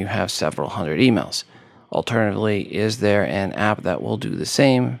 especially when you have several hundred emails? Alternatively, is there an app that will do the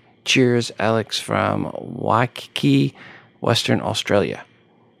same? Cheers, Alex from Waikiki, Western Australia.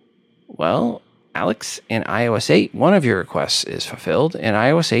 Well, Alex, in iOS 8, one of your requests is fulfilled. In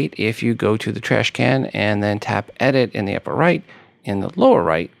iOS 8, if you go to the trash can and then tap Edit in the upper right, in the lower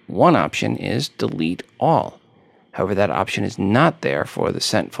right, one option is Delete All. However, that option is not there for the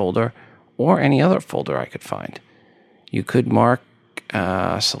Sent folder or any other folder I could find. You could mark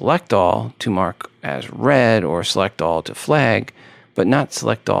Select All to mark as read or Select All to flag, but not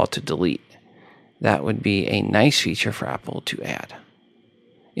Select All to delete. That would be a nice feature for Apple to add.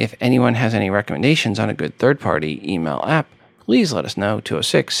 If anyone has any recommendations on a good third-party email app, please let us know,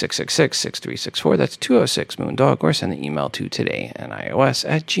 206-666-6364. That's 206-MOONDOG, or send the email to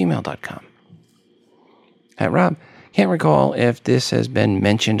todayanios@gmail.com. Hi, Rob. Can't recall if this has been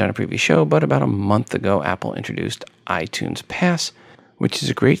mentioned on a previous show, but about a month ago, Apple introduced iTunes Pass, which is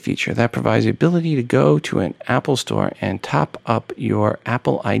a great feature that provides the ability to go to an Apple store and top up your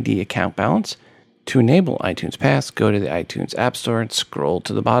Apple ID account balance. To enable iTunes Pass, go to the iTunes App Store and scroll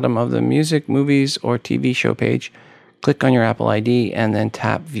to the bottom of the music, movies, or TV show page. Click on your Apple ID and then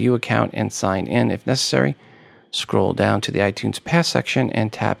tap View Account and Sign In if necessary. Scroll down to the iTunes Pass section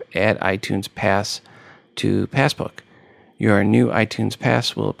and tap Add iTunes Pass to Passbook. Your new iTunes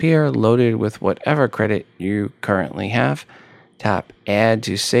Pass will appear loaded with whatever credit you currently have. Tap Add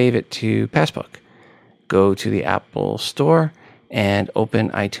to save it to Passbook. Go to the Apple Store and open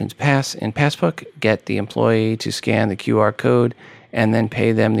iTunes Pass in Passbook. Get the employee to scan the QR code and then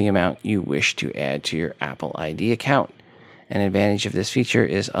pay them the amount you wish to add to your Apple ID account. An advantage of this feature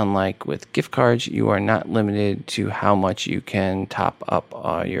is, unlike with gift cards, you are not limited to how much you can top up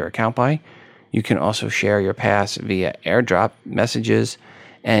your account by. You can also share your pass via AirDrop, messages,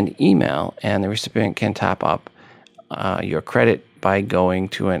 and email, and the recipient can top up your credit by going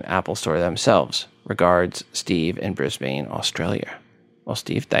to an Apple store themselves. Regards, Steve in Brisbane, Australia. Well,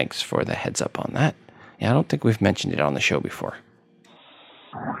 Steve, thanks for the heads up on that. Yeah, I don't think we've mentioned it on the show before.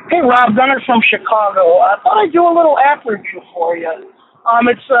 Hey, Rob, Gunner from Chicago. I thought I'd do a little app review for you.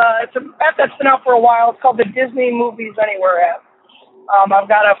 It's an app that's been out for a while. It's called the Disney Movies Anywhere app. I've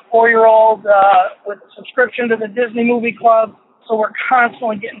got a 4-year-old with a subscription to the Disney Movie Club, so we're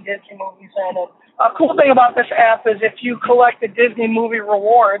constantly getting Disney movies in. And a cool thing about this app is if you collect the Disney movie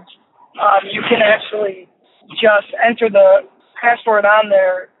rewards, you can actually just enter the password on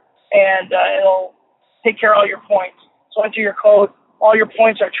there, and it'll take care of all your points. So enter your code. All your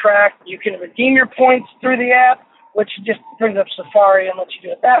points are tracked. You can redeem your points through the app, which just brings up Safari and lets you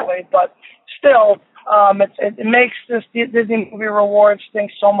do it that way. But still, it makes this Disney Movie Rewards thing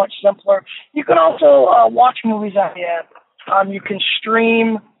so much simpler. You can also watch movies on the app. You can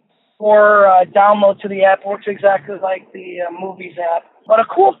stream or download to the app. It works exactly like the Movies app. But a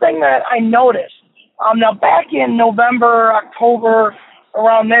cool thing that I noticed, now back in November, October,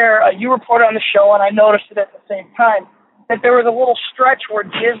 around there, you reported on the show, and I noticed it at the same time, that there was a little stretch where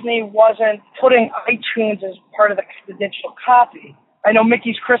Disney wasn't putting iTunes as part of the digital copy. I know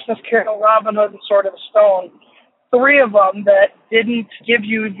Mickey's Christmas Carol, Robin Hood, and Sword of the Stone, 3 of them that didn't give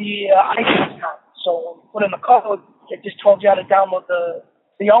you the iTunes copy. So when you put in the code, it just told you how to download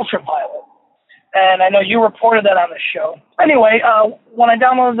the Ultraviolet. And I know you reported that on the show. Anyway, when I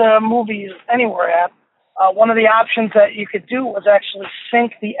downloaded the Movies Anywhere app, one of the options that you could do was actually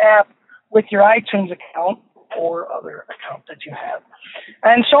sync the app with your iTunes account or other account that you have.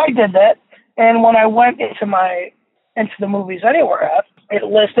 And so I did that. And when I went into the Movies Anywhere app, it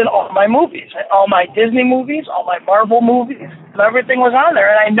listed all my movies, all my Disney movies, all my Marvel movies. Everything was on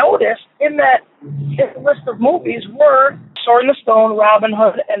there. And I noticed in that list of movies were Sword in the Stone, Robin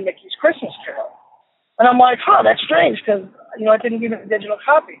Hood, and Mickey's Christmas Carol. And I'm like, that's strange because, I didn't give it a digital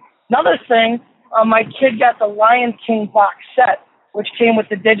copy. Another thing, my kid got the Lion King box set, which came with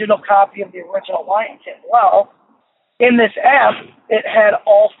the digital copy of the original Lion King. Well, in this app, it had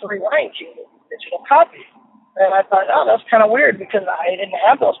all 3 Lion King movies, digital copies. And I thought, that's kind of weird because I didn't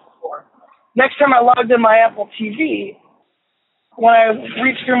have those before. Next time I logged in my Apple TV, when I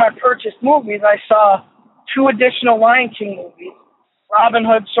reached through my purchased movies, I saw 2 additional Lion King movies, Robin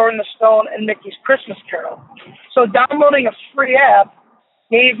Hood, Sword in the Stone, and Mickey's Christmas Carol. So downloading a free app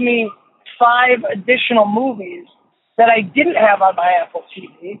gave me 5 additional movies that I didn't have on my Apple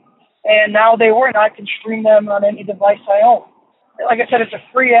TV, and now they were, and I can stream them on any device I own. Like I said, it's a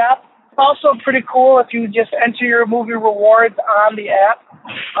free app. Also pretty cool if you just enter your movie rewards on the app.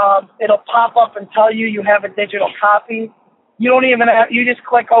 It'll pop up and tell you have a digital copy. You just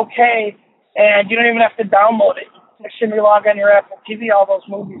click OK, and you don't even have to download it. Next time you log on your Apple TV, all those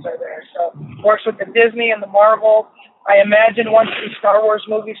movies are there. So it works with the Disney and the Marvel. I imagine once the Star Wars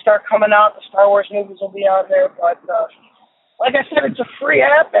movies start coming out, the Star Wars movies will be on there. But like I said, it's a free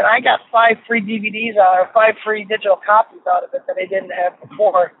app, and I got 5 free DVDs or 5 free digital copies out of it that I didn't have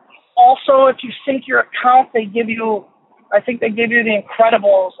before. Also, if you sync your account, I think they give you the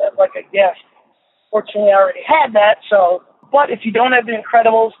Incredibles as like a gift. Fortunately, I already had that. But if you don't have the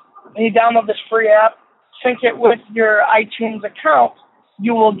Incredibles and you download this free app, sync it with your iTunes account,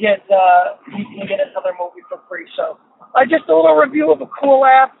 you can get another movie for free. So just a little review of a cool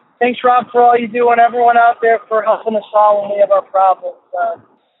app. Thanks, Rob, for all you do, and everyone out there for helping us all when we have our problems.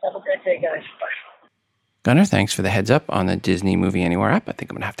 Have a great day, guys. Bye. Gunnar, thanks for the heads up on the Disney Movie Anywhere app. I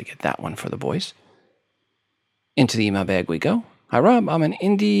think I'm going to have to get that one for the boys. Into the email bag we go. Hi, Rob. I'm an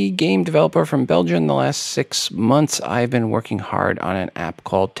indie game developer from Belgium. The last 6 months, I've been working hard on an app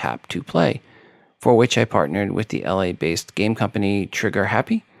called Tap to Play, for which I partnered with the LA-based game company Trigger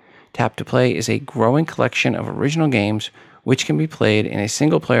Happy. Tap to Play is a growing collection of original games which can be played in a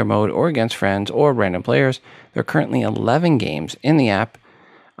single-player mode or against friends or random players. There are currently 11 games in the app.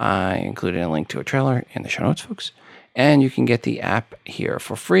 I included a link to a trailer in the show notes, folks. And you can get the app here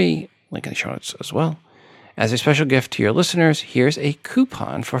for free. Link in the show notes as well. As a special gift to your listeners, here's a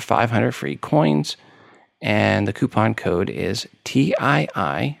coupon for 500 free coins. And the coupon code is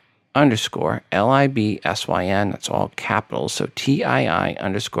TII TII_LIBSYN. That's all capitals. So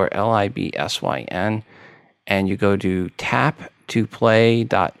TII_LIBSYN. And you go to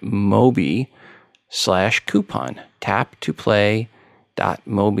tap2play.mobi/coupon.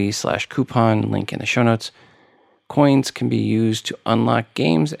 Tap2play.mobi/coupon. Link in the show notes. Coins can be used to unlock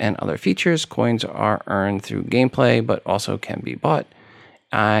games and other features. Coins are earned through gameplay, but also can be bought.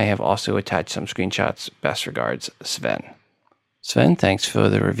 I have also attached some screenshots. Best regards, Sven. Sven, thanks for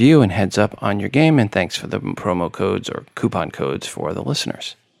the review and heads up on your game, and thanks for the promo codes or coupon codes for the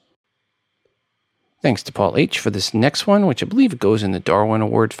listeners. Thanks to Paul H. for this next one, which I believe goes in the Darwin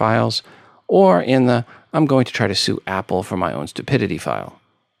Award files, or in the I'm going to try to sue Apple for my own stupidity file,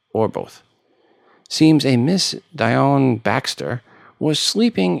 or both. Seems a Miss Dione Baxter was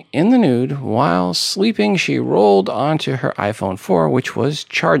sleeping in the nude. While sleeping, she rolled onto her iPhone 4, which was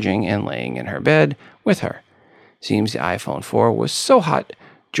charging and laying in her bed with her. Seems the iPhone 4 was so hot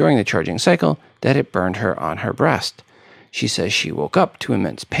during the charging cycle that it burned her on her breast. She says she woke up to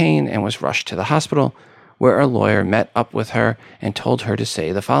immense pain and was rushed to the hospital, where a lawyer met up with her and told her to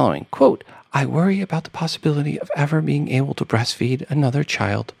say the following, quote, "I worry about the possibility of ever being able to breastfeed another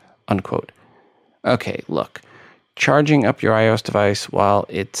child," unquote. Okay, look, charging up your iOS device while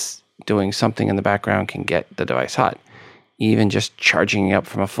it's doing something in the background can get the device hot. Even just charging it up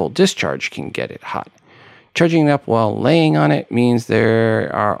from a full discharge can get it hot. Charging it up while laying on it means there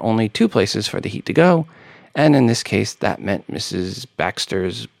are only two places for the heat to go, and in this case, that meant Mrs.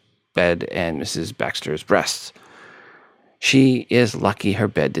 Baxter's bed and Mrs. Baxter's breasts. She is lucky her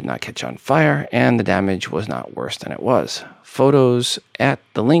bed did not catch on fire, and the damage was not worse than it was. Photos at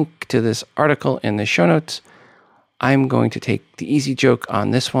the link to this article in the show notes. I'm going to take the easy joke on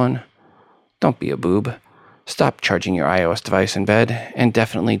this one. Don't be a boob. Stop charging your iOS device in bed, and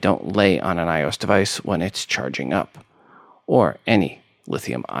definitely don't lay on an iOS device when it's charging up, or any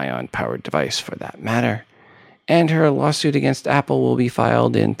lithium-ion powered device for that matter. And her lawsuit against Apple will be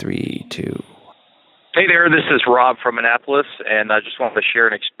filed in 3, 2. Hey there, this is Rob from Annapolis, and I just wanted to share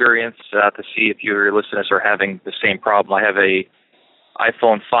an experience to see if your listeners are having the same problem. I have a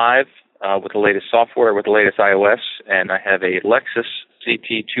iPhone 5 with the latest software, with the latest iOS, and I have a Lexus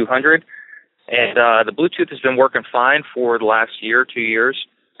CT200. And the Bluetooth has been working fine for the last year, 2 years.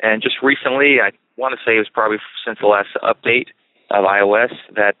 And just recently, I want to say it was probably since the last update of iOS,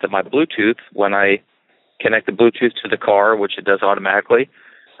 that my Bluetooth, when I connect the Bluetooth to the car, which it does automatically,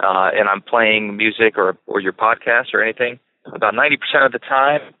 and I'm playing music or your podcast or anything, about 90% of the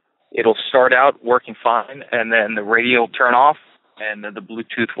time, it'll start out working fine, and then the radio will turn off, and the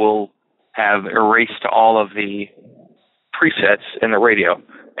Bluetooth will have erased all of the presets in the radio,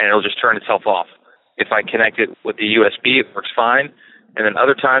 and it'll just turn itself off. If I connect it with the USB, it works fine, and then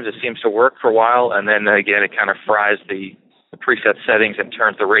other times it seems to work for a while, and then again it kind of fries the preset settings and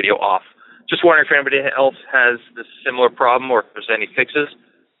turns the radio off. Just wondering if anybody else has this similar problem or if there's any fixes.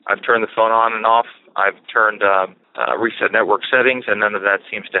 I've turned the phone on and off. I've turned reset network settings, and none of that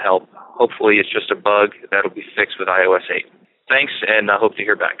seems to help. Hopefully it's just a bug that'll be fixed with iOS 8. Thanks, and I hope to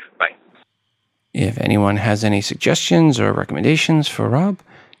hear back. Bye. If anyone has any suggestions or recommendations for Rob,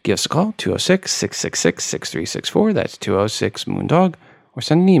 give us a call, 206-666-6364. That's 206-MOONDOG. Or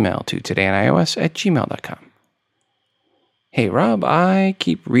send an email to todayios@gmail.com. Hey, Rob, I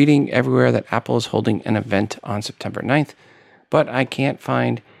keep reading everywhere that Apple is holding an event on September 9th, but I can't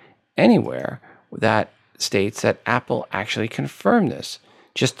find anywhere that states that Apple actually confirmed this.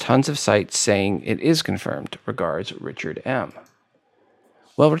 Just tons of sites saying it is confirmed. Regards, Richard M.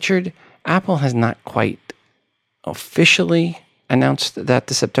 Well, Richard, Apple has not quite officially announced that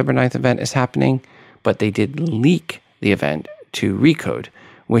the September 9th event is happening, but they did leak the event to Recode,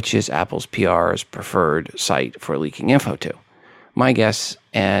 which is Apple's PR's preferred site for leaking info to. My guess,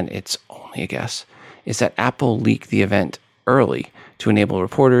 and it's only a guess, is that Apple leaked the event early to enable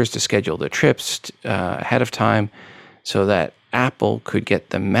reporters to schedule their trips ahead of time so that Apple could get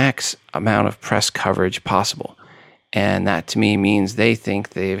the max amount of press coverage possible. And that to me means they think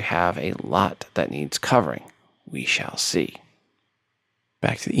they have a lot that needs covering. We shall see.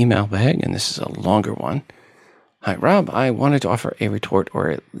 Back to the email bag, and this is a longer one. Hi, Rob. I wanted to offer a retort or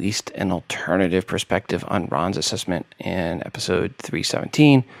at least an alternative perspective on Ron's assessment in episode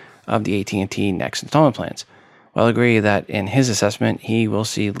 317 of the AT&T Next installment plans. Well, I agree that in his assessment, he will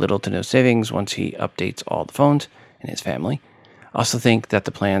see little to no savings once he updates all the phones in his family. I also think that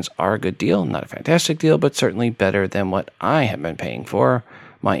the plans are a good deal, not a fantastic deal, but certainly better than what I have been paying for,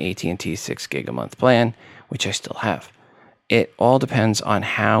 my AT&T 6 gig a month plan, which I still have. It all depends on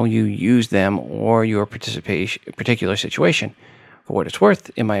how you use them or your particular situation. For what it's worth,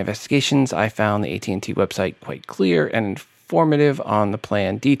 in my investigations, I found the AT&T website quite clear and informative on the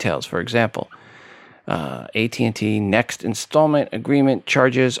plan details. For example, AT&T Next installment agreement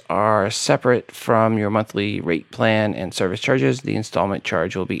charges are separate from your monthly rate plan and service charges. The installment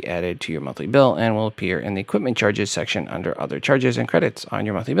charge will be added to your monthly bill and will appear in the equipment charges section under other charges and credits on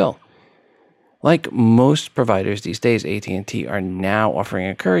your monthly bill. Like most providers these days, AT&T are now offering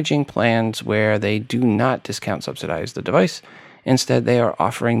encouraging plans where they do not discount subsidize the device. Instead, they are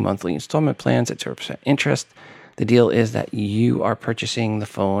offering monthly installment plans at 0% interest. The deal is that you are purchasing the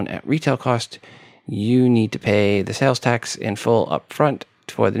phone at retail cost. You need to pay the sales tax in full upfront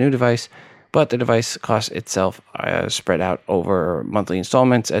for the new device, but the device cost itself is spread out over monthly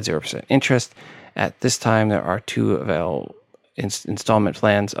installments at 0% interest. At this time, there are two installment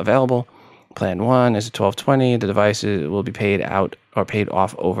plans available. Plan 1 is a $12.20. The device will be paid out or paid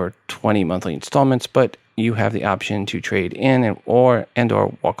off over 20 monthly installments, but you have the option to trade in and or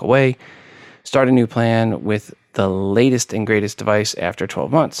walk away. Start a new plan with the latest and greatest device after 12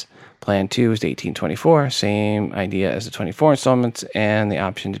 months. Plan 2 is $18.24, same idea as the 24 installments, and the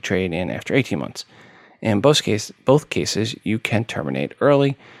option to trade in after 18 months. In both cases, you can terminate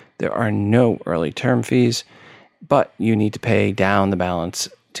early. There are no early term fees, but you need to pay down the balance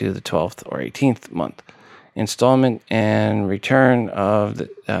to the 12th or 18th month. Installment and return the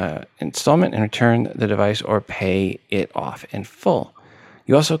device or pay it off in full.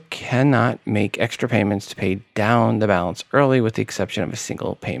 You also cannot make extra payments to pay down the balance early, with the exception of a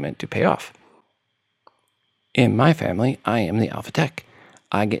single payment to pay off. In my family, I am the alpha tech.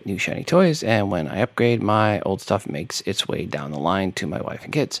 I get new shiny toys, and when I upgrade, my old stuff makes its way down the line to my wife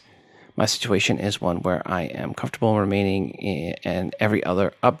and kids. My situation is one where I am comfortable remaining in every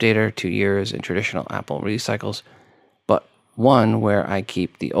other updater 2 years in traditional Apple release cycles, but one where I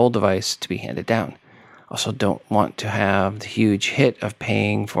keep the old device to be handed down. Also don't want to have the huge hit of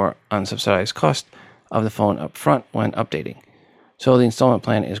paying for unsubsidized cost of the phone up front when updating. So the installment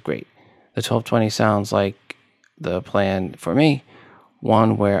plan is great. The $12.20 sounds like the plan for me,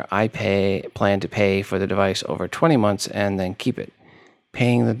 one where I plan to pay for the device over 20 months and then keep it.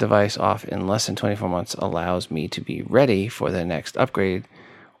 Paying the device off in less than 24 months allows me to be ready for the next upgrade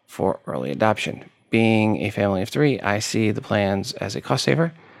for early adoption. Being a family of 3, I see the plans as a cost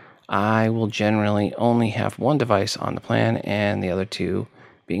saver. I will generally only have one device on the plan and the other 2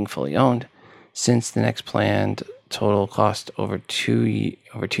 being fully owned. Since the next planned total cost over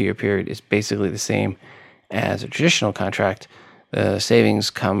 2-year period is basically the same as a traditional contract, the savings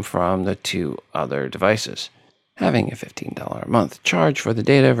come from the 2 other devices. Having a $15 a month charge for the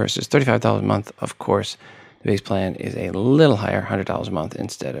data versus $35 a month, of course, the base plan is a little higher, $100 a month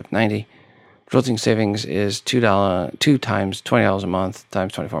instead of $90. Resulting savings is $2 times $20 a month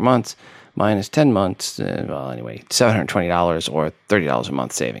times 24 months minus 10 months, $720 or $30 a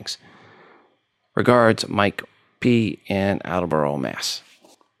month savings. Regards, Mike P. in Attleboro, Mass.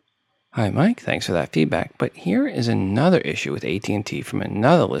 Hi, Mike. Thanks for that feedback. But here is another issue with AT&T from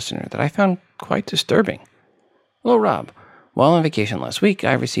another listener that I found quite disturbing. Hello, Rob. While on vacation last week,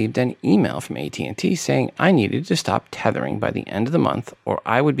 I received an email from AT&T saying I needed to stop tethering by the end of the month or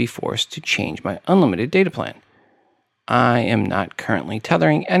I would be forced to change my unlimited data plan. I am not currently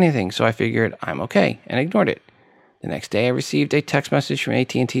tethering anything, so I figured I'm okay and ignored it. The next day, I received a text message from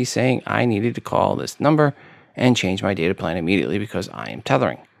AT&T saying I needed to call this number and change my data plan immediately because I am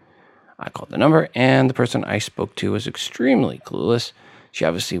tethering. I called the number, and the person I spoke to was extremely clueless. She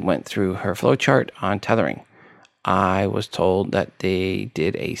obviously went through her flowchart on tethering. I was told that they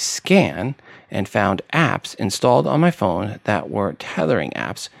did a scan and found apps installed on my phone that were tethering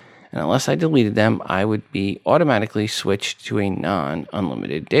apps, and unless I deleted them, I would be automatically switched to a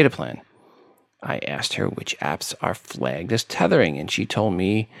non-unlimited data plan. I asked her which apps are flagged as tethering, and she told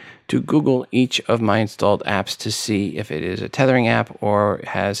me to Google each of my installed apps to see if it is a tethering app or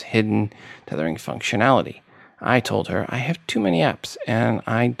has hidden tethering functionality. I told her I have too many apps, and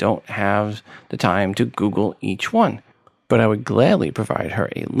I don't have the time to Google each one. But I would gladly provide her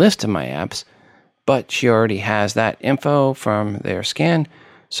a list of my apps, but she already has that info from their scan,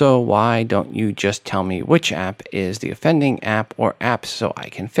 so why don't you just tell me which app is the offending app or apps so I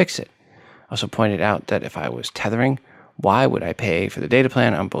can fix it? Also pointed out that if I was tethering, why would I pay for the data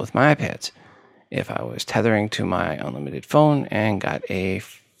plan on both my iPads? If I was tethering to my unlimited phone, and got a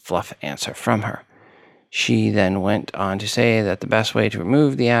fluff answer from her. She then went on to say that the best way to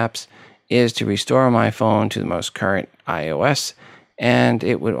remove the apps is to restore my phone to the most current iOS, and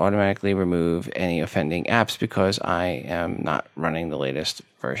it would automatically remove any offending apps because I am not running the latest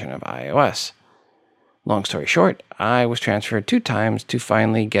version of iOS. Long story short, I was transferred 2 times to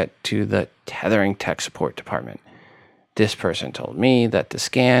finally get to the tethering tech support department. This person told me that the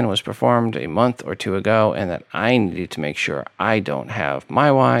scan was performed a month or two ago and that I needed to make sure I don't have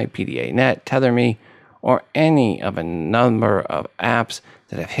MyWi, PDA-Net, TetherMe, or any of a number of apps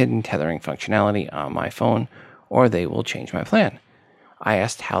that have hidden tethering functionality on my phone, or they will change my plan. I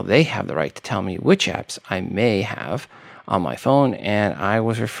asked how they have the right to tell me which apps I may have on my phone, and I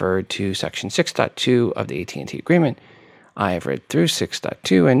was referred to Section 6.2 of the AT&T agreement. I have read through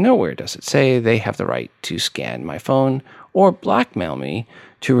 6.2, and nowhere does it say they have the right to scan my phone or blackmail me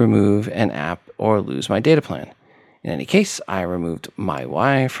to remove an app or lose my data plan. In any case, I removed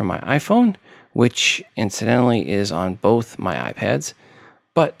MyWi from my iPhone, which incidentally is on both my iPads,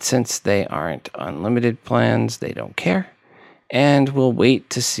 but since they aren't unlimited plans, they don't care, and we'll wait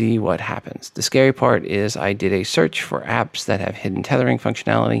to see what happens. The scary part is I did a search for apps that have hidden tethering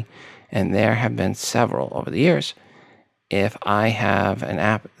functionality, and there have been several over the years. If I have an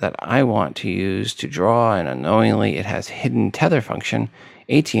app that I want to use to draw and unknowingly it has hidden tether function,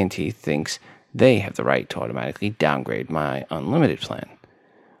 AT&T thinks they have the right to automatically downgrade my unlimited plan.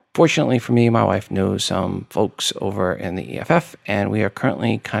 Fortunately for me, my wife knows some folks over in the EFF, and we are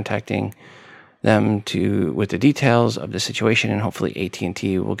currently contacting them with the details of the situation, and hopefully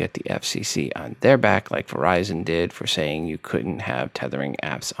AT&T will get the FCC on their back like Verizon did for saying you couldn't have tethering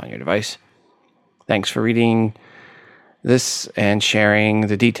apps on your device. Thanks for reading this and sharing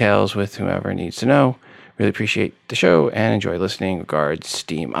the details with whoever needs to know. Really appreciate the show and enjoy listening. Regards,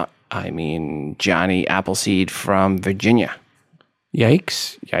 Johnny Appleseed from Virginia.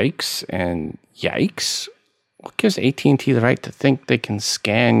 Yikes, and yikes. What gives AT&T the right to think they can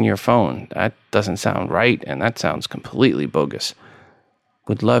scan your phone? That doesn't sound right, and that sounds completely bogus.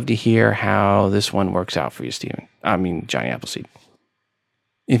 Would love to hear how this one works out for you, Johnny Appleseed.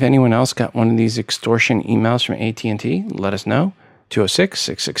 If anyone else got one of these extortion emails from AT&T, let us know.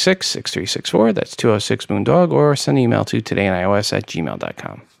 206-666-6364. That's 206-MOONDOG, or send an email to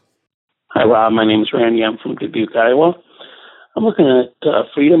todayinios@gmail.com. Hi, Rob. My name is Randy. I'm from Dubuque, Iowa. I'm looking at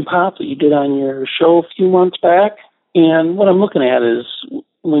Freedom Pop that you did on your show a few months back. And what I'm looking at is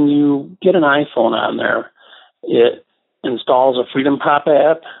when you get an iPhone on there, it installs a Freedom Pop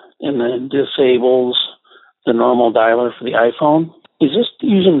app and then disables the normal dialer for the iPhone. Is this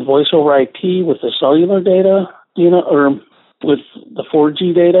using voice over IP with the cellular data, or with the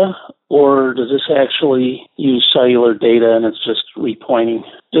 4G data, or does this actually use cellular data and it's just repointing?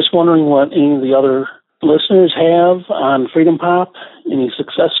 Just wondering what any of the other listeners have on Freedom Pop, any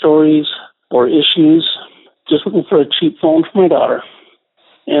success stories or issues. Just looking for a cheap phone for my daughter.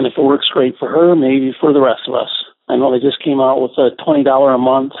 And if it works great for her, maybe for the rest of us. I know they just came out with a $20 a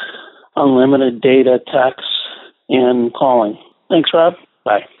month unlimited data, text, and calling. Thanks, Rob.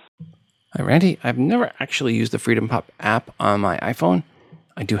 Bye. Hi, Randy. I've never actually used the Freedom Pop app on my iPhone.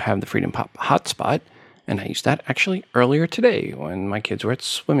 I do have the Freedom Pop hotspot, and I used that actually earlier today when my kids were at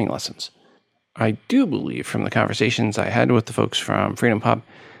swimming lessons. I do believe from the conversations I had with the folks from Freedom Pop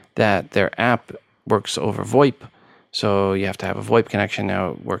that their app works over VoIP. So you have to have a VoIP connection.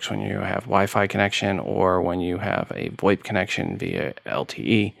 Now it works when you have Wi-Fi connection or when you have a VoIP connection via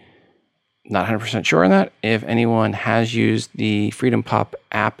LTE. Not 100% sure on that. If anyone has used the Freedom Pop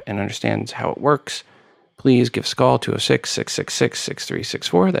app and understands how it works, please give us a call,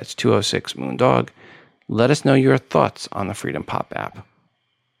 206-666-6364. That's 206-MOONDOG. Let us know your thoughts on the Freedom Pop app.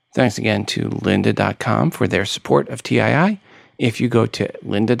 Thanks again to lynda.com for their support of TII. If you go to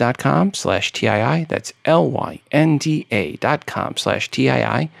lynda.com/TII, that's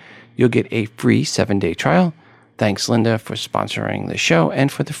LYNDA.com/TII, you'll get a free 7-day trial. Thanks, Linda, for sponsoring the show and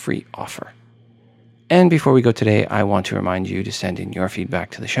for the free offer. And before we go today, I want to remind you to send in your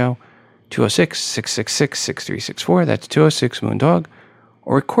feedback to the show, 206-666-6364, that's 206-MOONDOG,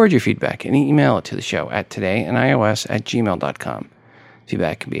 or record your feedback and email it to the show at todayinios@gmail.com.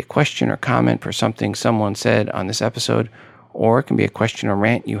 Feedback can be a question or comment for something someone said on this episode, or it can be a question or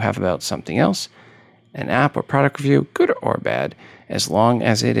rant you have about something else, an app or product review, good or bad. As long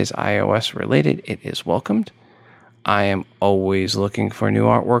as it is iOS related, it is welcomed. I am always looking for new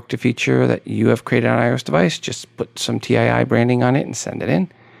artwork to feature that you have created on an iOS device. Just put some TII branding on it and send it in.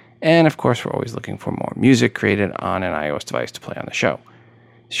 And of course, we're always looking for more music created on an iOS device to play on the show.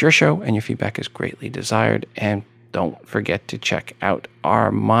 It's your show, and your feedback is greatly desired. And don't forget to check out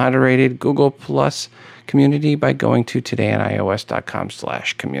our moderated Google Plus community by going to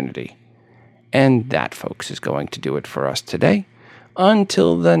todayinios.com/community. And that, folks, is going to do it for us today.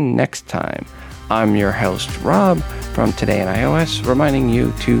 Until the next time, I'm your host, Rob, from Today in iOS, reminding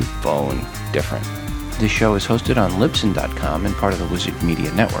you to phone different. This show is hosted on Libsyn.com and part of the Wizard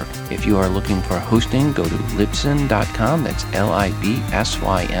Media Network. If you are looking for hosting, go to Libsyn.com, that's Libsyn.com,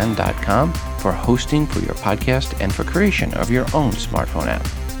 for hosting for your podcast and for creation of your own smartphone app.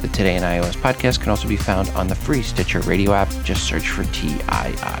 The Today in iOS podcast can also be found on the free Stitcher radio app. Just search for TII.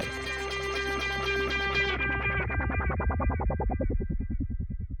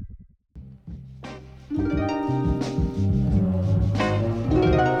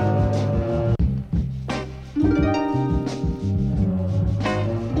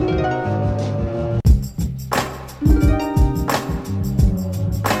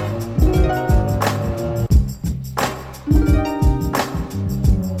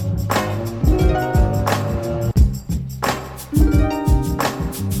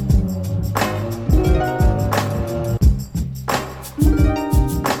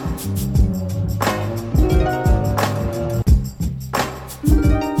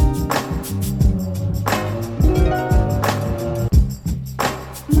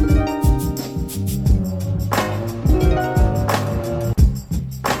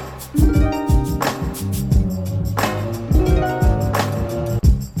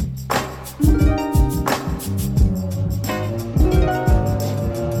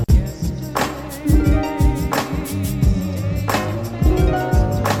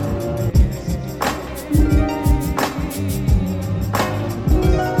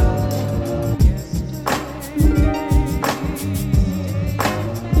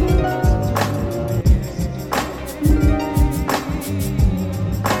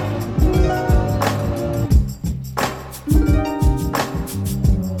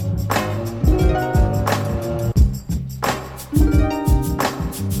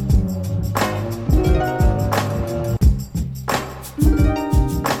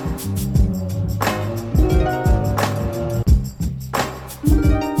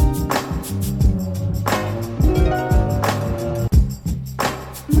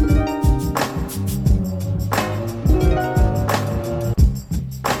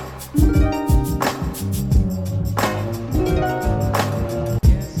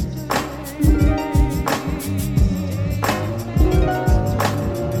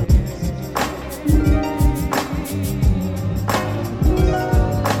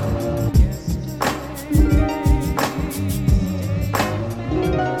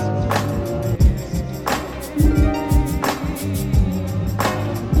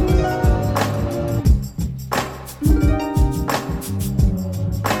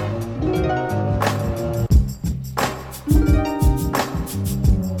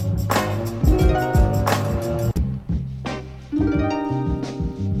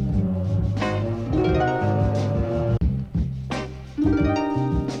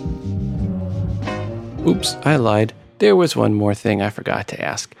 Oops, I lied. There was one more thing I forgot to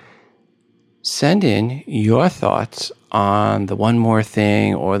ask. Send in your thoughts on the one more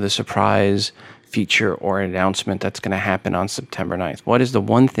thing or the surprise feature or announcement that's going to happen on September 9th. What is the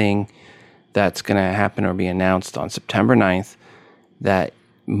one thing that's going to happen or be announced on September 9th that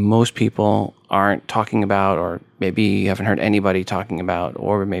most people aren't talking about, or maybe you haven't heard anybody talking about,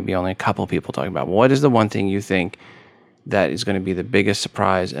 or maybe only a couple people talking about? What is the one thing you think that is going to be the biggest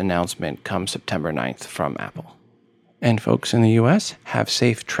surprise announcement come September 9th from Apple? And folks in the U.S., have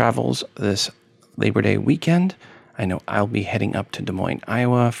safe travels this Labor Day weekend. I know I'll be heading up to Des Moines,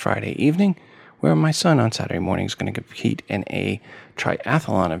 Iowa Friday evening, where my son on Saturday morning is going to compete in a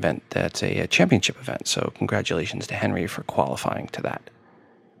triathlon event that's a championship event. So congratulations to Henry for qualifying to that.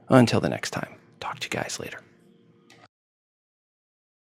 Until the next time, talk to you guys later.